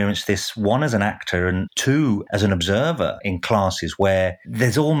experienced this, one, as an actor, and two, as an observer in classes where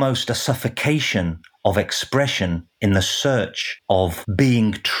there's almost a suffocation of expression in the search of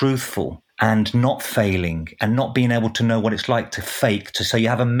being truthful and not failing and not being able to know what it's like to fake, so you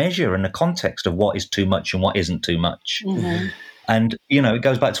have a measure and a context of what is too much and what isn't too much. And, it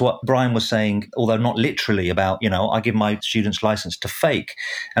goes back to what Brian was saying, although not literally, about, I give my students license to fake.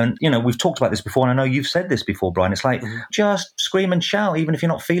 And, we've talked about this before, and I know you've said this before, Brian. It's like, just scream and shout, even if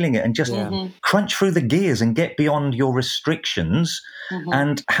you're not feeling it, and just crunch through the gears and get beyond your restrictions.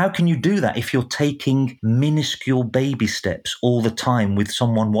 And how can you do that if you're taking minuscule baby steps all the time with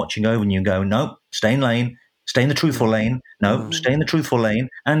someone watching over you and go, no, stay in lane. Stay in the truthful lane. No, stay in the truthful lane.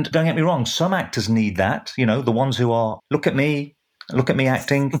 And don't get me wrong, some actors need that, the ones who are, look at me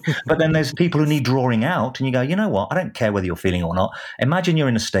acting. But then there's people who need drawing out, and you go, you know what? I don't care whether you're feeling it or not. Imagine you're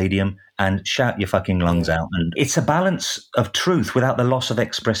in a stadium and shout your fucking lungs out. And it's a balance of truth without the loss of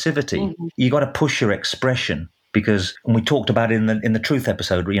expressivity. You got to push your expression. Because, and we talked about it in the truth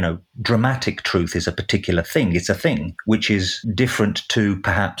episode, dramatic truth is a particular thing. It's a thing which is different to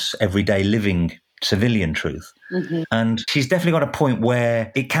perhaps everyday living civilian truth. And she's definitely got a point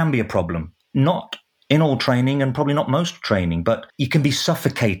where it can be a problem. Not in all training and probably not most training, but you can be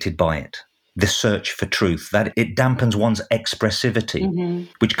suffocated by it. The search for truth, that it dampens one's expressivity,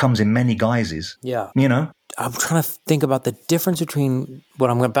 which comes in many guises. Yeah. I'm trying to think about the difference between what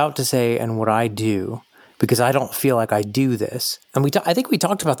I'm about to say and what I do, because I don't feel like I do this. And I think we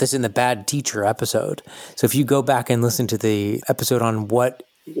talked about this in the Bad Teacher episode. So if you go back and listen to the episode on what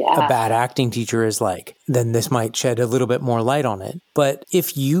a bad acting teacher is like, then this might shed a little bit more light on it. But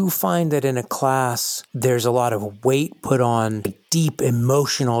if you find that in a class, there's a lot of weight put on deep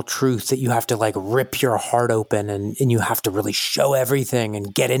emotional truth that you have to rip your heart open and you have to really show everything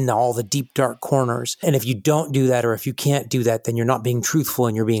and get into all the deep, dark corners. And if you don't do that, or if you can't do that, then you're not being truthful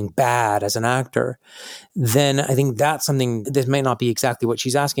and you're being bad as an actor. Then I think that's something, this may not be exactly what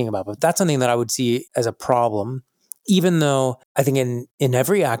she's asking about, but that's something that I would see as a problem. Even though I think in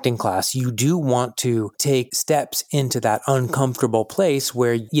every acting class, you do want to take steps into that uncomfortable place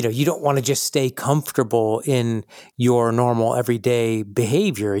where, you don't want to just stay comfortable in your normal everyday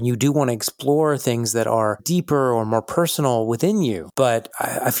behavior. And you do want to explore things that are deeper or more personal within you. But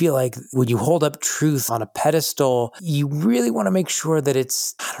I feel like when you hold up truth on a pedestal, you really want to make sure that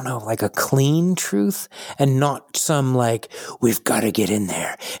it's, a clean truth and not some we've got to get in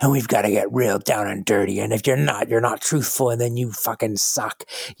there and we've got to get real down and dirty. And if you're not truthful, and then you fucking suck.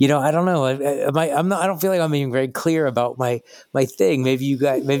 I don't know. I don't feel like I'm being very clear about my thing. Maybe you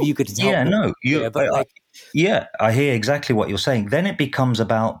could help me. I hear exactly what you're saying. Then it becomes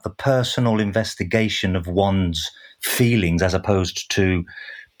about the personal investigation of one's feelings as opposed to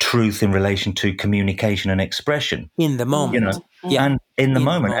truth in relation to communication and expression. In the moment. And in the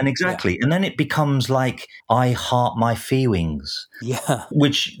moment. And exactly. And then it becomes like, I heart my feelings. Yeah.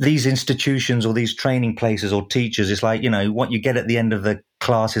 Which these institutions or these training places or teachers, it's like, what you get at the end of the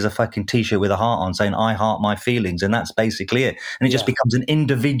class is a fucking t-shirt with a heart on saying, I heart my feelings. And that's basically it. And it just becomes an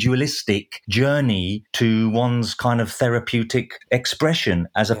individualistic journey to one's kind of therapeutic expression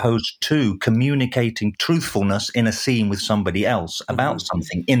as opposed to communicating truthfulness in a scene with somebody else about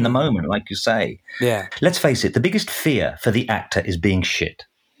something in the moment, like you say. Yeah. Let's face it, the biggest fear for the actor is being shit,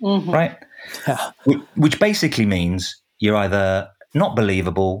 right? Yeah. Which basically means you're either not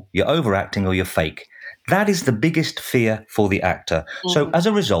believable, you're overacting, or you're fake. That is the biggest fear for the actor. So as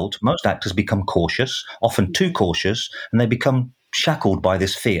a result, most actors become cautious, often too cautious, and they become shackled by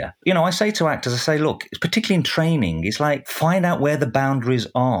this fear. You know, I say to actors, I say, look, particularly in training, it's like find out where the boundaries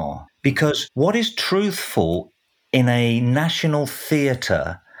are. Because what is truthful in a national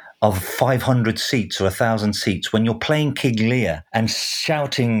theatre of 500 seats or 1,000 seats, when you're playing King Lear and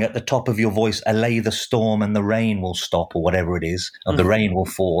shouting at the top of your voice, allay the storm and the rain will stop, or whatever it is, or the rain will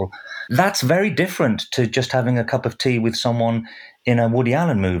fall, that's very different to just having a cup of tea with someone in a Woody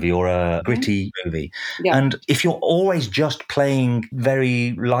Allen movie or a gritty movie. Yeah. And if you're always just playing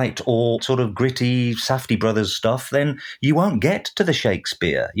very light or sort of gritty Safdie Brothers stuff, then you won't get to the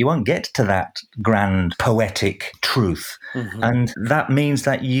Shakespeare. You won't get to that grand poetic truth. And that means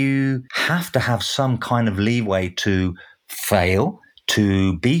that you have to have some kind of leeway to fail,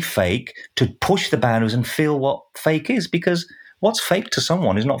 to be fake, to push the boundaries and feel what fake is, because what's fake to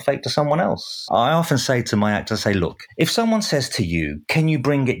someone is not fake to someone else. I often say to my actors, I say, look, if someone says to you, can you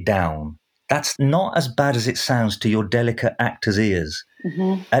bring it down? That's not as bad as it sounds to your delicate actor's ears.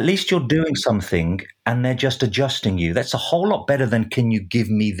 At least you're doing something and they're just adjusting you. That's a whole lot better than, can you give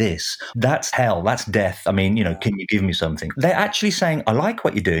me this? That's hell. That's death. I mean, you know, can you give me something? They're actually saying, I like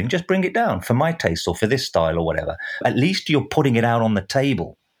what you're doing. Just bring it down for my taste or for this style or whatever. At least you're putting it out on the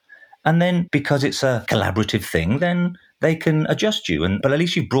table. And then because it's a collaborative thing, then they can adjust you. But at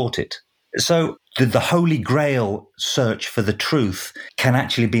least you've brought it. So the holy grail search for the truth can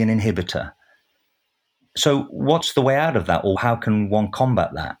actually be an inhibitor. So what's the way out of that, or how can one combat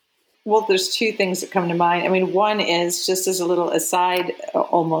that? Well, there's two things that come to mind. I mean, one is, just as a little aside,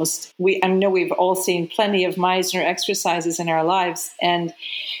 almost, I know we've all seen plenty of Meisner exercises in our lives. And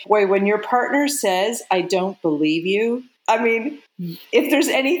boy, when your partner says, I don't believe you, I mean, if there's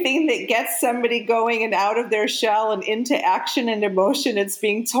anything that gets somebody going and out of their shell and into action and emotion, it's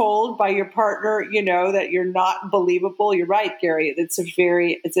being told by your partner, you know, that you're not believable. You're right, Gary. It's a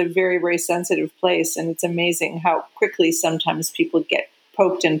very, very sensitive place. And it's amazing how quickly sometimes people get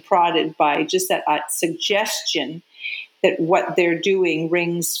poked and prodded by just that suggestion that what they're doing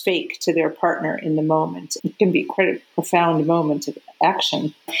rings fake to their partner in the moment. It can be quite a profound moment of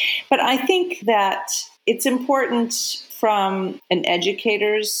action. But I think that it's important from an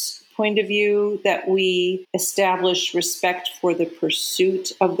educator's point of view that we establish respect for the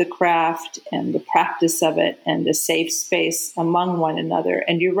pursuit of the craft and the practice of it and a safe space among one another.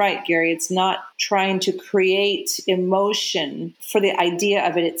 And you're right, Gary, it's not trying to create emotion for the idea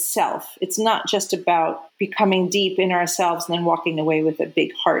of it itself. It's not just about becoming deep in ourselves and then walking away with a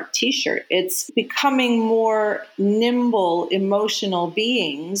big heart t-shirt. It's becoming more nimble, emotional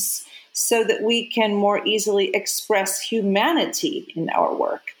beings so that we can more easily express humanity in our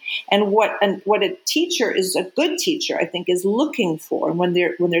work. And what a teacher is, a good teacher, I think, is looking for when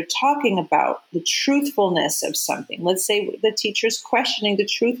they're talking about the truthfulness of something. Let's say the teacher's questioning the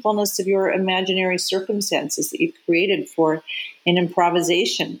truthfulness of your imaginary circumstances that you've created for an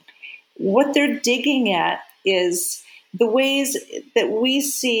improvisation. What they're digging at is the ways that we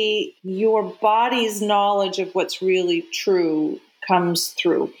see your body's knowledge of what's really true comes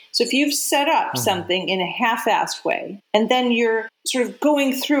through. So if you've set up something in a half-assed way, and then you're sort of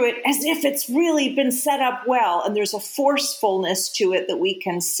going through it as if it's really been set up well, and there's a forcefulness to it that we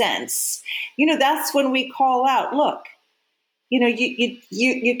can sense, you know, that's when we call out, look, you know,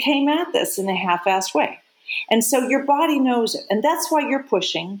 you came at this in a half-assed way. And so your body knows it. And that's why you're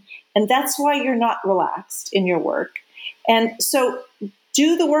pushing. And that's why you're not relaxed in your work. And so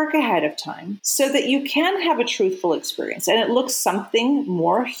do the work ahead of time so that you can have a truthful experience and it looks something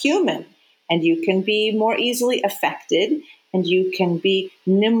more human, and you can be more easily affected and you can be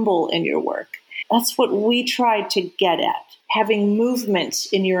nimble in your work. That's what we try to get at, having movement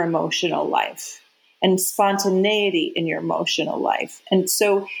in your emotional life and spontaneity in your emotional life. And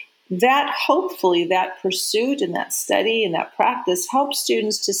so that, hopefully, that pursuit and that study and that practice helps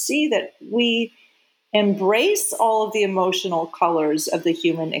students to see that we embrace all of the emotional colors of the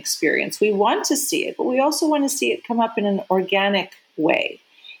human experience. We want to see it, but we also want to see it come up in an organic way.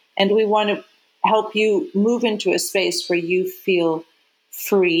 And we want to help you move into a space where you feel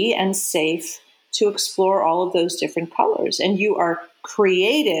free and safe to explore all of those different colors. And you are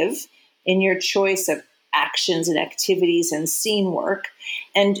creative in your choice of actions and activities and scene work,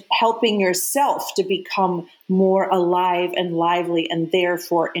 and helping yourself to become more alive and lively and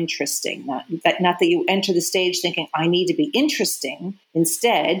therefore interesting. Not that you enter the stage thinking, I need to be interesting.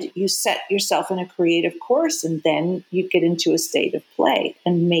 Instead, you set yourself in a creative course and then you get into a state of play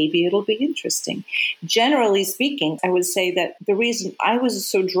and maybe it'll be interesting. Generally speaking, I would say that the reason I was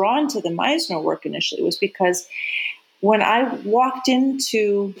so drawn to the Meisner work initially was because when I walked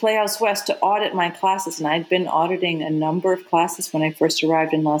into Playhouse West to audit my classes, and I'd been auditing a number of classes when I first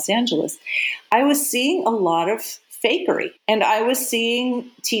arrived in Los Angeles, I was seeing a lot of fakery. And I was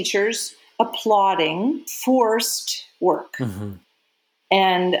seeing teachers applauding forced work. Mm-hmm.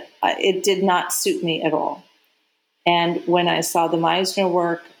 And it did not suit me at all. And when I saw the Meisner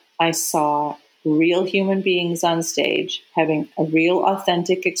work, I saw real human beings on stage having a real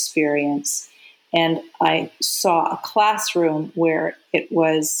authentic experience. And I saw a classroom where it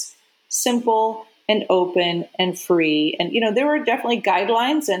was simple and open and free. And, there were definitely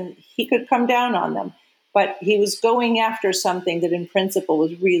guidelines and he could come down on them. But he was going after something that in principle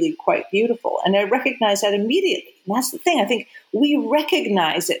was really quite beautiful. And I recognized that immediately. And that's the thing. I think we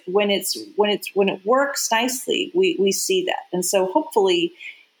recognize it when it works nicely, we see that. And so hopefully,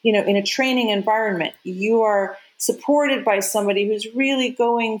 in a training environment, you are supported by somebody who's really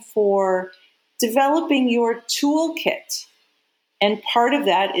going for developing your toolkit. And part of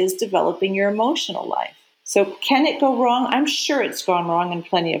that is developing your emotional life. So can it go wrong? I'm sure it's gone wrong in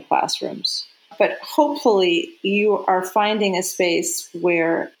plenty of classrooms. But hopefully you are finding a space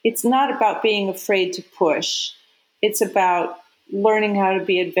where it's not about being afraid to push. It's about learning how to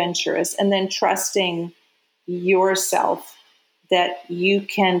be adventurous and then trusting yourself that you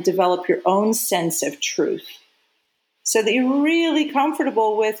can develop your own sense of truth so that you're really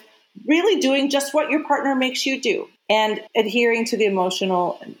comfortable with really doing just what your partner makes you do and adhering to the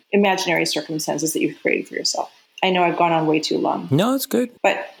emotional, imaginary circumstances that you've created for yourself. I know I've gone on way too long. No, it's good.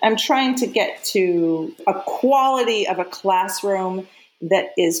 But I'm trying to get to a quality of a classroom that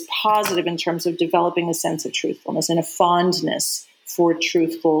is positive in terms of developing a sense of truthfulness and a fondness for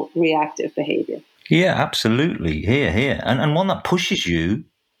truthful, reactive behavior. Yeah, absolutely. Here. And one that pushes you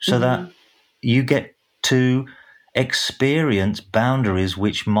so that you get to experience boundaries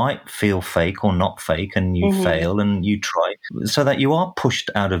which might feel fake or not fake, and you fail and you try, so that you are pushed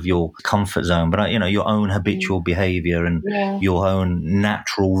out of your comfort zone, but your own habitual behavior and your own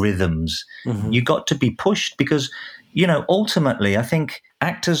natural rhythms. You got to be pushed because, ultimately, I think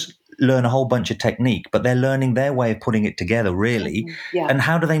actors learn a whole bunch of technique, but they're learning their way of putting it together, really. And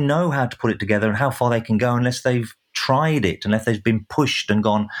how do they know how to put it together and how far they can go unless they've tried it, unless they've been pushed and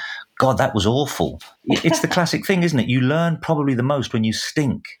gone, God, that was awful. It's the classic thing, isn't it? You learn probably the most when you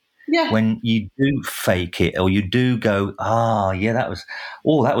stink. Yeah. When you do fake it or you do go, that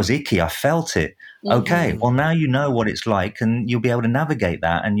was icky. I felt it. Okay, well, now you know what it's like and you'll be able to navigate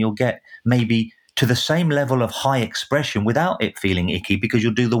that and you'll get maybe to the same level of high expression without it feeling icky because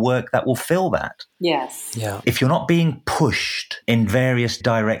you'll do the work that will fill that. Yes. Yeah. If you're not being pushed in various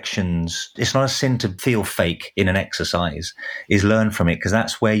directions, it's not a sin to feel fake in an exercise, is learn from it because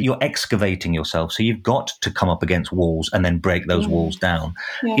that's where you're excavating yourself. So you've got to come up against walls and then break those walls down.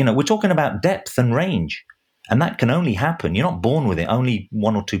 Yeah. We're talking about depth and range. And that can only happen. You're not born with it. Only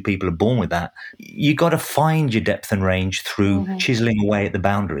one or two people are born with that. You got to find your depth and range through chiseling away at the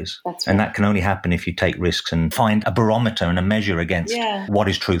boundaries. That's right. And that can only happen if you take risks and find a barometer and a measure against what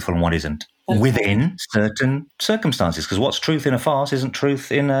is truthful and what isn't within certain circumstances. Because what's truth in a farce isn't truth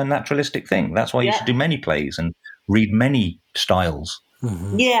in a naturalistic thing. That's why you should do many plays and read many styles.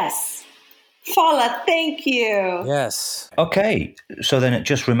 Yes. Fala, thank you. Yes. Okay, so then it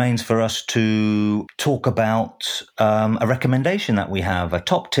just remains for us to talk about a recommendation that we have, a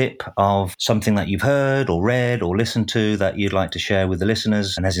top tip of something that you've heard or read or listened to that you'd like to share with the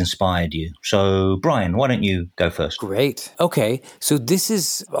listeners and has inspired you. So, Brian, why don't you go first? Great. Okay, so this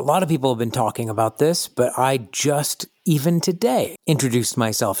is, a lot of people have been talking about this, but I just, even today, introduced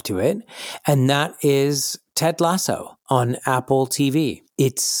myself to it, and that is Ted Lasso on Apple TV.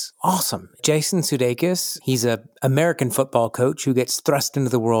 It's awesome. Jason Sudeikis, he's an American football coach who gets thrust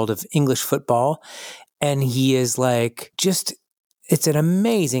into the world of English football. And he is it's an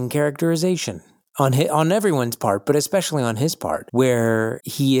amazing characterization on everyone's part, but especially on his part, where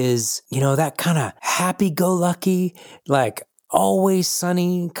he is, that kind of happy-go-lucky, always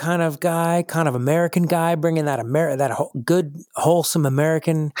sunny kind of guy, kind of American guy, bringing that good, wholesome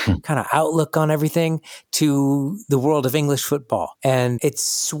American kind of outlook on everything to the world of English football. And it's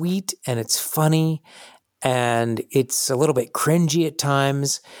sweet and it's funny and it's a little bit cringy at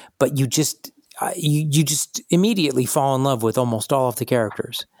times, but you just immediately fall in love with almost all of the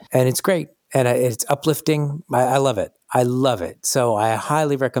characters. And it's great. And it's uplifting. I love it. I love it. So I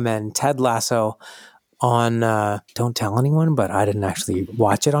highly recommend Ted Lasso on, don't tell anyone, but I didn't actually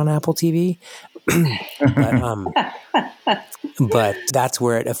watch it on Apple TV. But that's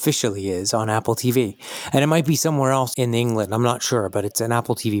where it officially is, on Apple TV. And it might be somewhere else in England. I'm not sure, but it's an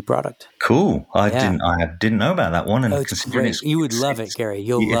Apple TV product. Cool. I didn't know about that one. And it's great. You would love it, Gary.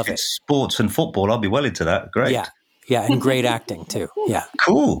 You'll love it. Sports and football, I'll be well into that. Great. Yeah, and great acting too. Yeah.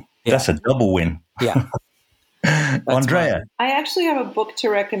 Cool. Yeah. That's a double win. Yeah. Andrea. Mine. I actually have a book to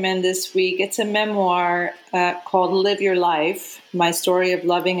recommend this week. It's a memoir called Live Your Life, My Story of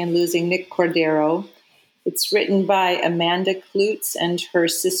Loving and Losing Nick Cordero. It's written by Amanda Kloots and her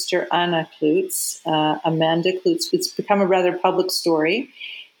sister Anna Kloots. Amanda Kloots, it's become a rather public story.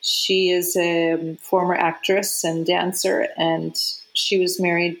 She is a former actress and dancer, and she was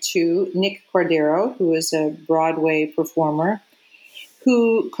married to Nick Cordero, who is a Broadway performer,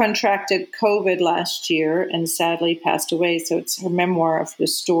 who contracted COVID last year and sadly passed away. So it's her memoir of the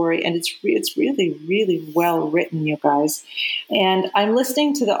story, and it's really, really well written, you guys. And I'm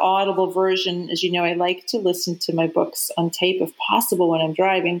listening to the Audible version. As you know, I like to listen to my books on tape if possible when I'm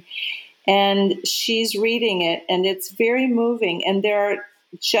driving. And she's reading it, and it's very moving. And there are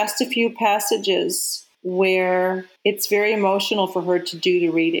just a few passages where it's very emotional for her to do the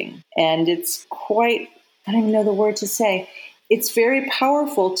reading. And it's quite, I don't even know the word to say. It's very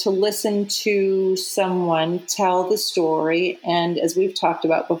powerful to listen to someone tell the story. And as we've talked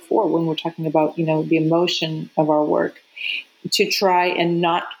about before, when we're talking about, the emotion of our work, to try and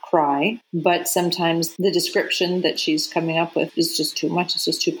not cry. But sometimes the description that she's coming up with is just too much. It's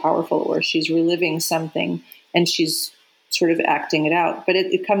just too powerful, or she's reliving something and she's sort of acting it out. But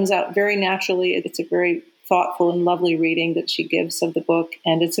it comes out very naturally. It's a very thoughtful and lovely reading that she gives of the book.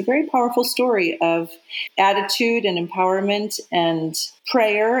 And it's a very powerful story of attitude and empowerment and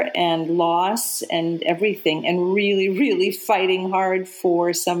prayer and loss and everything, and really, really fighting hard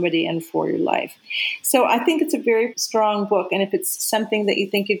for somebody and for your life. So I think it's a very strong book. And if it's something that you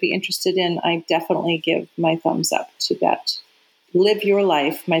think you'd be interested in, I definitely give my thumbs up to that. Live Your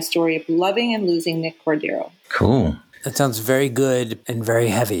Life, My Story of Loving and Losing Nick Cordero. Cool. That sounds very good and very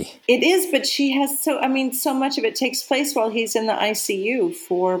heavy. It is, but she has so much of it takes place while he's in the ICU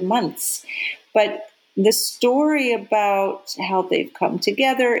for months. But the story about how they've come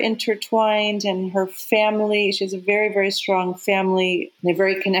together, intertwined, and her family, she has a very, very strong family. They're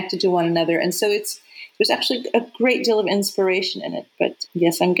very connected to one another. And so there's actually a great deal of inspiration in it. But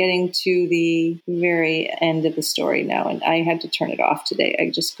yes, I'm getting to the very end of the story now, and I had to turn it off today.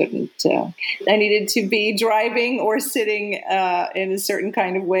 I just couldn't. I needed to be driving or sitting in a certain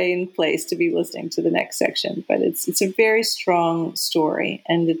kind of way and place to be listening to the next section. But it's a very strong story,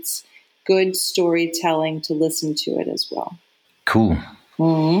 and it's good storytelling to listen to it as well. Cool.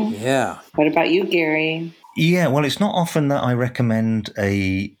 Mm-hmm. Yeah. What about you, Gary? Yeah, well, it's not often that I recommend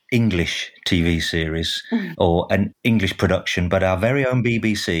a English TV series or an English production, but our very own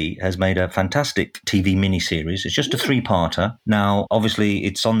BBC has made a fantastic TV miniseries. It's just a 3-parter. Now, obviously,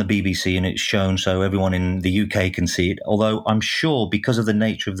 it's on the BBC and it's shown so everyone in the UK can see it, although I'm sure because of the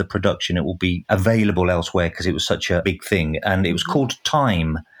nature of the production, it will be available elsewhere because it was such a big thing. And it was called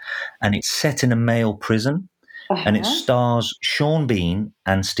Time, and it's set in a male prison, and it stars Sean Bean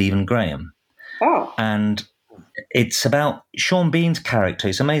and Stephen Graham. Oh. And it's about Sean Bean's character.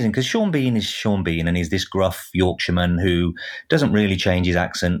 It's amazing because Sean Bean is Sean Bean, and he's this gruff Yorkshireman who doesn't really change his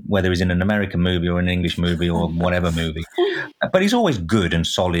accent, whether he's in an American movie or an English movie or whatever movie. But he's always good and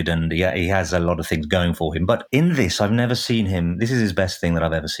solid, and he has a lot of things going for him. But in this, I've never seen him. This is his best thing that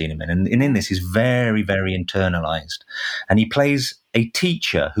I've ever seen him in. And in this, he's very, very internalized. And he plays a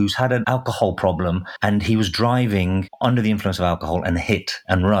teacher who's had an alcohol problem, and he was driving under the influence of alcohol and hit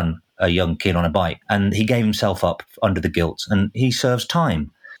and run a young kid on a bike, and he gave himself up under the guilt, and he serves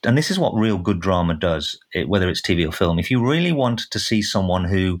time. And this is what real good drama does, whether it's TV or film. If you really want to see someone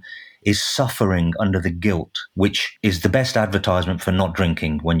who is suffering under the guilt, which is the best advertisement for not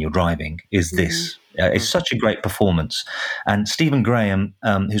drinking when you're driving, is this. It's such a great performance. And Stephen Graham,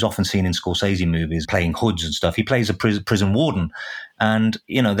 who's often seen in Scorsese movies playing hoods and stuff, he plays a prison warden. And,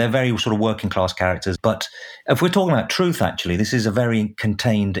 they're very sort of working class characters. But if we're talking about truth, actually, this is a very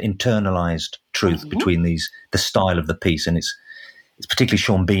contained, internalized truth between the style of the piece. And it's particularly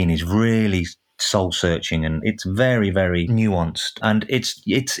Sean Bean is really soul searching, and it's very, very nuanced, and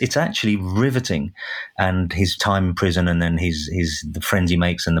it's actually riveting. And his time in prison, and then the friends he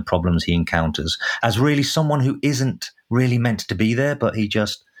makes and the problems he encounters as really someone who isn't really meant to be there, but he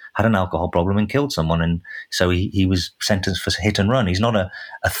just had an alcohol problem and killed someone, and so he was sentenced for hit and run. He's not a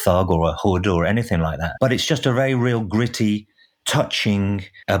thug or a hood or anything like that, but it's just a very real gritty, touching,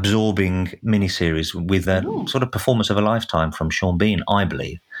 absorbing miniseries with a sort of performance of a lifetime from Sean Bean, I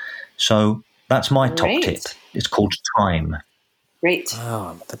believe. So that's my top tip. It's called Time. Great.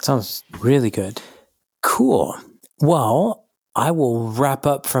 Oh, that sounds really good. Cool. Well, I will wrap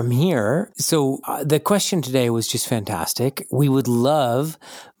up from here. So the question today was just fantastic. We would love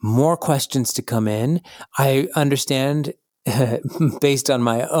more questions to come in. I understand based on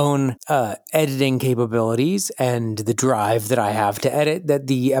my own editing capabilities and the drive that I have to edit, that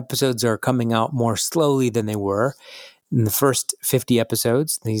the episodes are coming out more slowly than they were in the first 50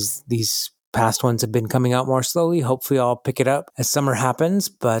 episodes. These past ones have been coming out more slowly. Hopefully I'll pick it up as summer happens.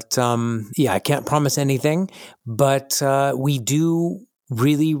 But I can't promise anything. But we do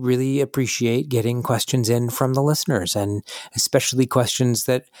really, really appreciate getting questions in from the listeners, and especially questions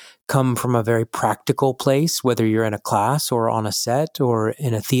that come from a very practical place, whether you're in a class or on a set or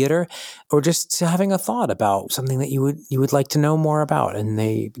in a theater, or just having a thought about something that you would like to know more about in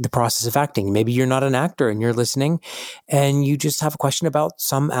the process of acting. Maybe you're not an actor and you're listening and you just have a question about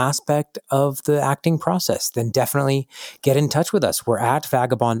some aspect of the acting process, then definitely get in touch with us. We're at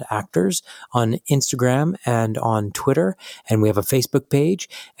Vagabond Actors on Instagram and on Twitter, and we have a Facebook page,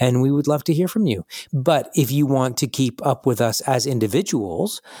 and we would love to hear from you. But if you want to keep up with us as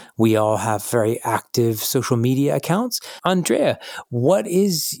individuals, we all have very active social media accounts. Andrea, what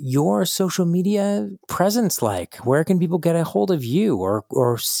is your social media presence like? Where can people get a hold of you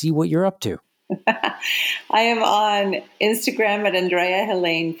or see what you're up to? I am on Instagram at Andrea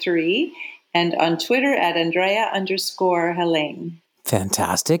Helene 3 and on Twitter at Andrea_Helene.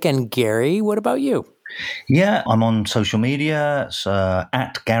 Fantastic. And Gary, what about you? Yeah, I'm on social media,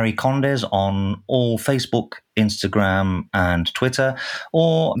 at Gary Condes on all Facebook, Instagram, and Twitter,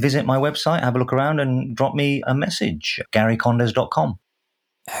 or visit my website, have a look around and drop me a message, garycondes.com.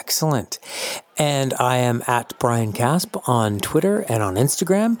 Excellent. And I am at Brian Casp on Twitter and on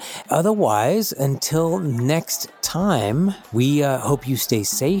Instagram. Otherwise, until next time, we hope you stay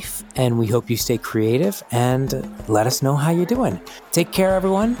safe and we hope you stay creative, and let us know how you're doing. Take care,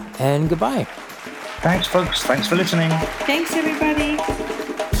 everyone, and goodbye. Thanks, folks. Thanks for listening. Thanks, everybody.